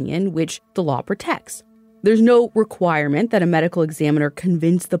their opinion, which the law protects. There's no requirement that a medical examiner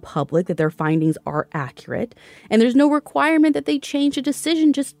convince the public that their findings are accurate, and there's no requirement that they change a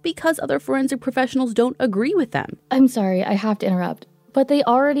decision just because other forensic professionals don't agree with them. I'm sorry, I have to interrupt. But they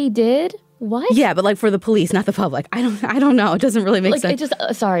already did? What? Yeah, but for the police, not the public. I don't know. It doesn't really make sense. It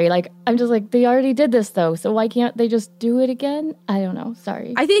just, sorry, I'm just they already did this though, so why can't they just do it again? I don't know,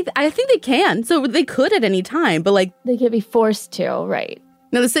 sorry. I think they can, so they could at any time, but they can't be forced to, right?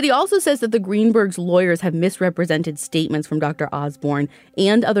 Now, the city also says that the Greenbergs' lawyers have misrepresented statements from Dr. Osborne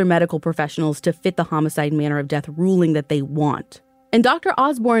and other medical professionals to fit the homicide manner of death ruling that they want. And Dr.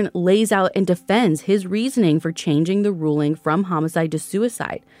 Osborne lays out and defends his reasoning for changing the ruling from homicide to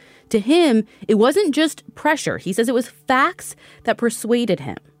suicide. To him, it wasn't just pressure. He says it was facts that persuaded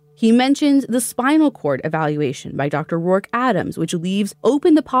him. He mentions the spinal cord evaluation by Dr. Rourke Adams, which leaves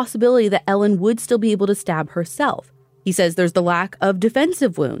open the possibility that Ellen would still be able to stab herself. He says there's the lack of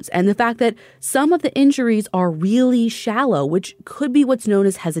defensive wounds and the fact that some of the injuries are really shallow, which could be what's known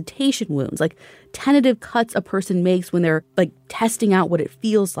as hesitation wounds, like tentative cuts a person makes when they're testing out what it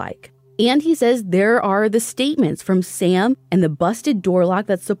feels like. And he says there are the statements from Sam and the busted door lock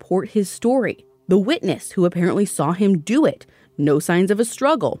that support his story. The witness who apparently saw him do it. No signs of a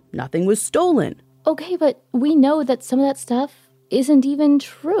struggle. Nothing was stolen. Okay, but we know that some of that stuff isn't even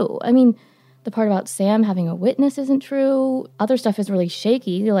true. I mean, the part about Sam having a witness isn't true. Other stuff is really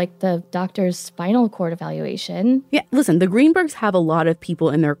shaky, like the doctor's spinal cord evaluation. Yeah, listen, the Greenbergs have a lot of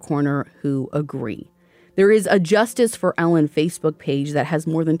people in their corner who agree. There is a Justice for Ellen Facebook page that has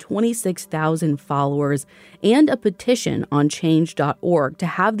more than 26,000 followers and a petition on change.org to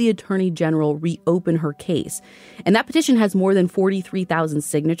have the Attorney General reopen her case. And that petition has more than 43,000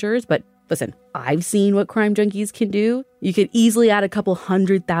 signatures, but listen, I've seen what Crime Junkies can do. You could easily add a couple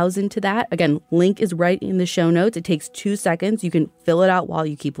 100,000 to that. Again, link is right in the show notes. It takes 2 seconds. You can fill it out while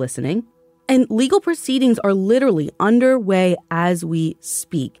you keep listening. And legal proceedings are literally underway as we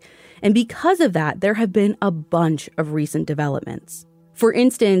speak. And because of that, there have been a bunch of recent developments. For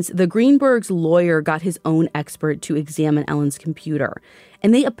instance, the Greenbergs' lawyer got his own expert to examine Ellen's computer,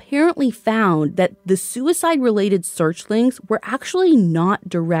 and they apparently found that the suicide-related search links were actually not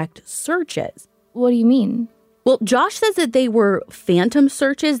direct searches. What do you mean? Well, Josh says that they were phantom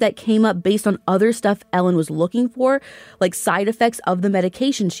searches that came up based on other stuff Ellen was looking for, like side effects of the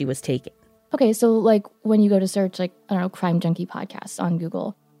medication she was taking. Okay, so when you go to search, Crime Junkie podcasts on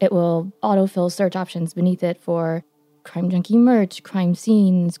Google, it will autofill search options beneath it for Crime Junkie merch, crime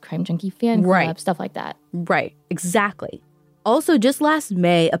scenes, Crime Junkie fan club, stuff like that. Right, exactly. Also, just last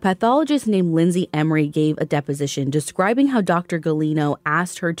May, a pathologist named Lindsay Emery gave a deposition describing how Dr. Galino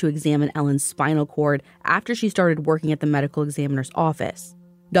asked her to examine Ellen's spinal cord after she started working at the medical examiner's office.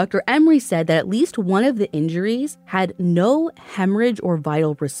 Dr. Emery said that at least one of the injuries had no hemorrhage or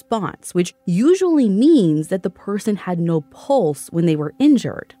vital response, which usually means that the person had no pulse when they were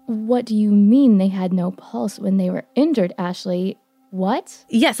injured. What do you mean they had no pulse when they were injured, Ashley? What?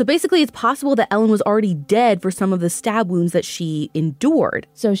 Yeah, so basically it's possible that Ellen was already dead for some of the stab wounds that she endured.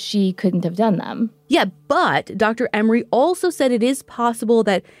 So she couldn't have done them. Yeah, but Dr. Emery also said it is possible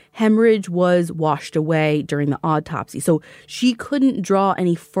that hemorrhage was washed away during the autopsy, so she couldn't draw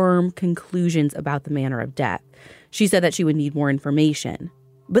any firm conclusions about the manner of death. She said that she would need more information.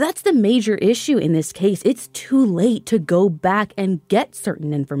 But that's the major issue in this case. It's too late to go back and get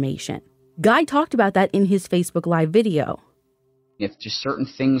certain information. Guy talked about that in his Facebook Live video. If just certain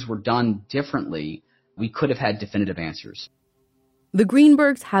things were done differently, we could have had definitive answers. The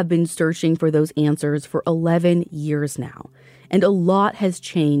Greenbergs have been searching for those answers for 11 years now, and a lot has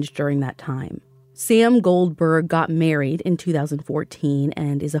changed during that time. Sam Goldberg got married in 2014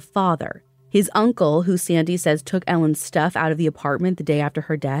 and is a father. His uncle, who Sandy says took Ellen's stuff out of the apartment the day after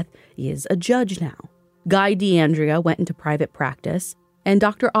her death, is a judge now. Guy DeAndrea went into private practice, and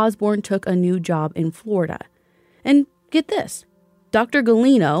Dr. Osborne took a new job in Florida. And get this, Dr.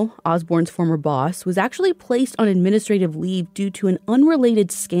 Galino, Osborne's former boss, was actually placed on administrative leave due to an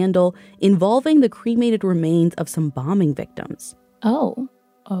unrelated scandal involving the cremated remains of some bombing victims. Oh,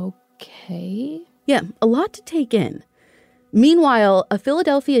 okay. Yeah, a lot to take in. Meanwhile, a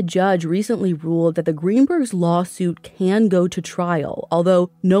Philadelphia judge recently ruled that the Greenbergs' lawsuit can go to trial,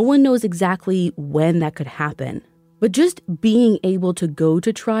 although no one knows exactly when that could happen. But just being able to go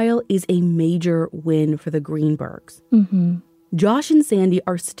to trial is a major win for the Greenbergs. Mm-hmm. Josh and Sandy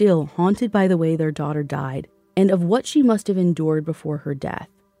are still haunted by the way their daughter died and of what she must have endured before her death.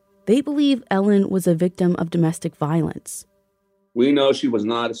 They believe Ellen was a victim of domestic violence. We know she was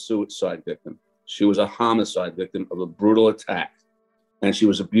not a suicide victim. She was a homicide victim of a brutal attack, and she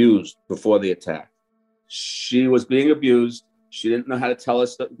was abused before the attack. She was being abused. She didn't know how to tell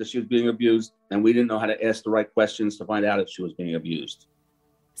us that she was being abused, and we didn't know how to ask the right questions to find out if she was being abused.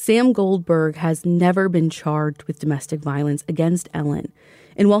 Sam Goldberg has never been charged with domestic violence against Ellen,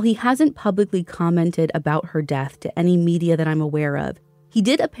 and while he hasn't publicly commented about her death to any media that I'm aware of, he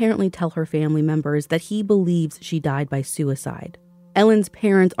did apparently tell her family members that he believes she died by suicide. Ellen's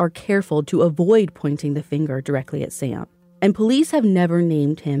parents are careful to avoid pointing the finger directly at Sam, and police have never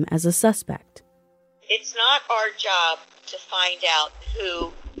named him as a suspect. It's not our job to find out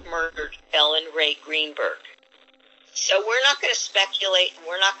who murdered Ellen Ray Greenberg. So we're not going to speculate, and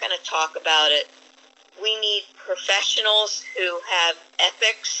we're not going to talk about it. We need professionals who have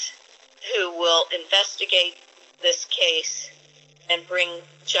ethics, who will investigate this case and bring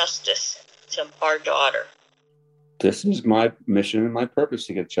justice to our daughter. This is my mission and my purpose,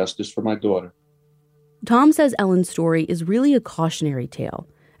 to get justice for my daughter. Tom says Ellen's story is really a cautionary tale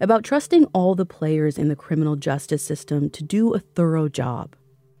about trusting all the players in the criminal justice system to do a thorough job.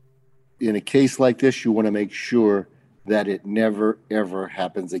 In a case like this, you want to make sure that it never, ever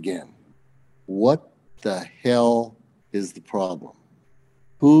happens again. What the hell is the problem?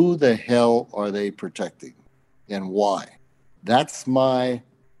 Who the hell are they protecting, and why? That's my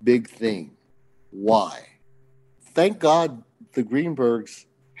big thing. Why? Thank God the Greenbergs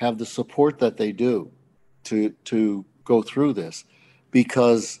have the support that they do to go through this,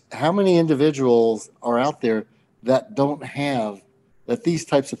 because how many individuals are out there that don't have, that these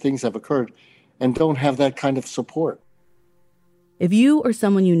types of things have occurred and don't have that kind of support? If you or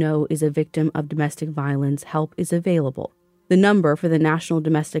someone you know is a victim of domestic violence, help is available. The number for the National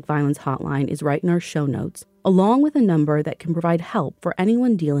Domestic Violence Hotline is right in our show notes, along with a number that can provide help for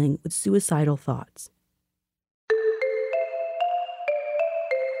anyone dealing with suicidal thoughts.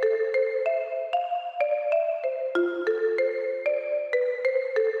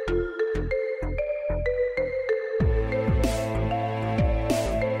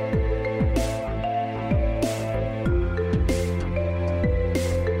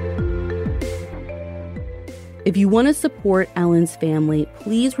 If you want to support Ellen's family,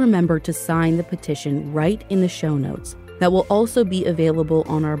 please remember to sign the petition right in the show notes. That will also be available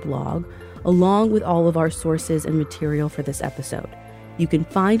on our blog, along with all of our sources and material for this episode. You can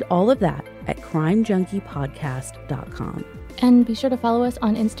find all of that at crimejunkiepodcast.com. And be sure to follow us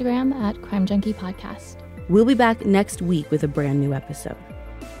on Instagram at Crime Junkie Podcast. We'll be back next week with a brand new episode.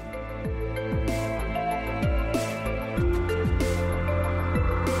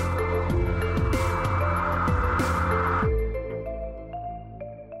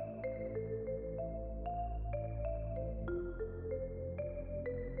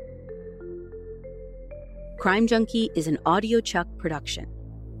 Crime Junkie is an Audio Chuck production.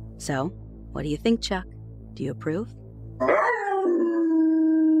 So, what do you think, Chuck? Do you approve?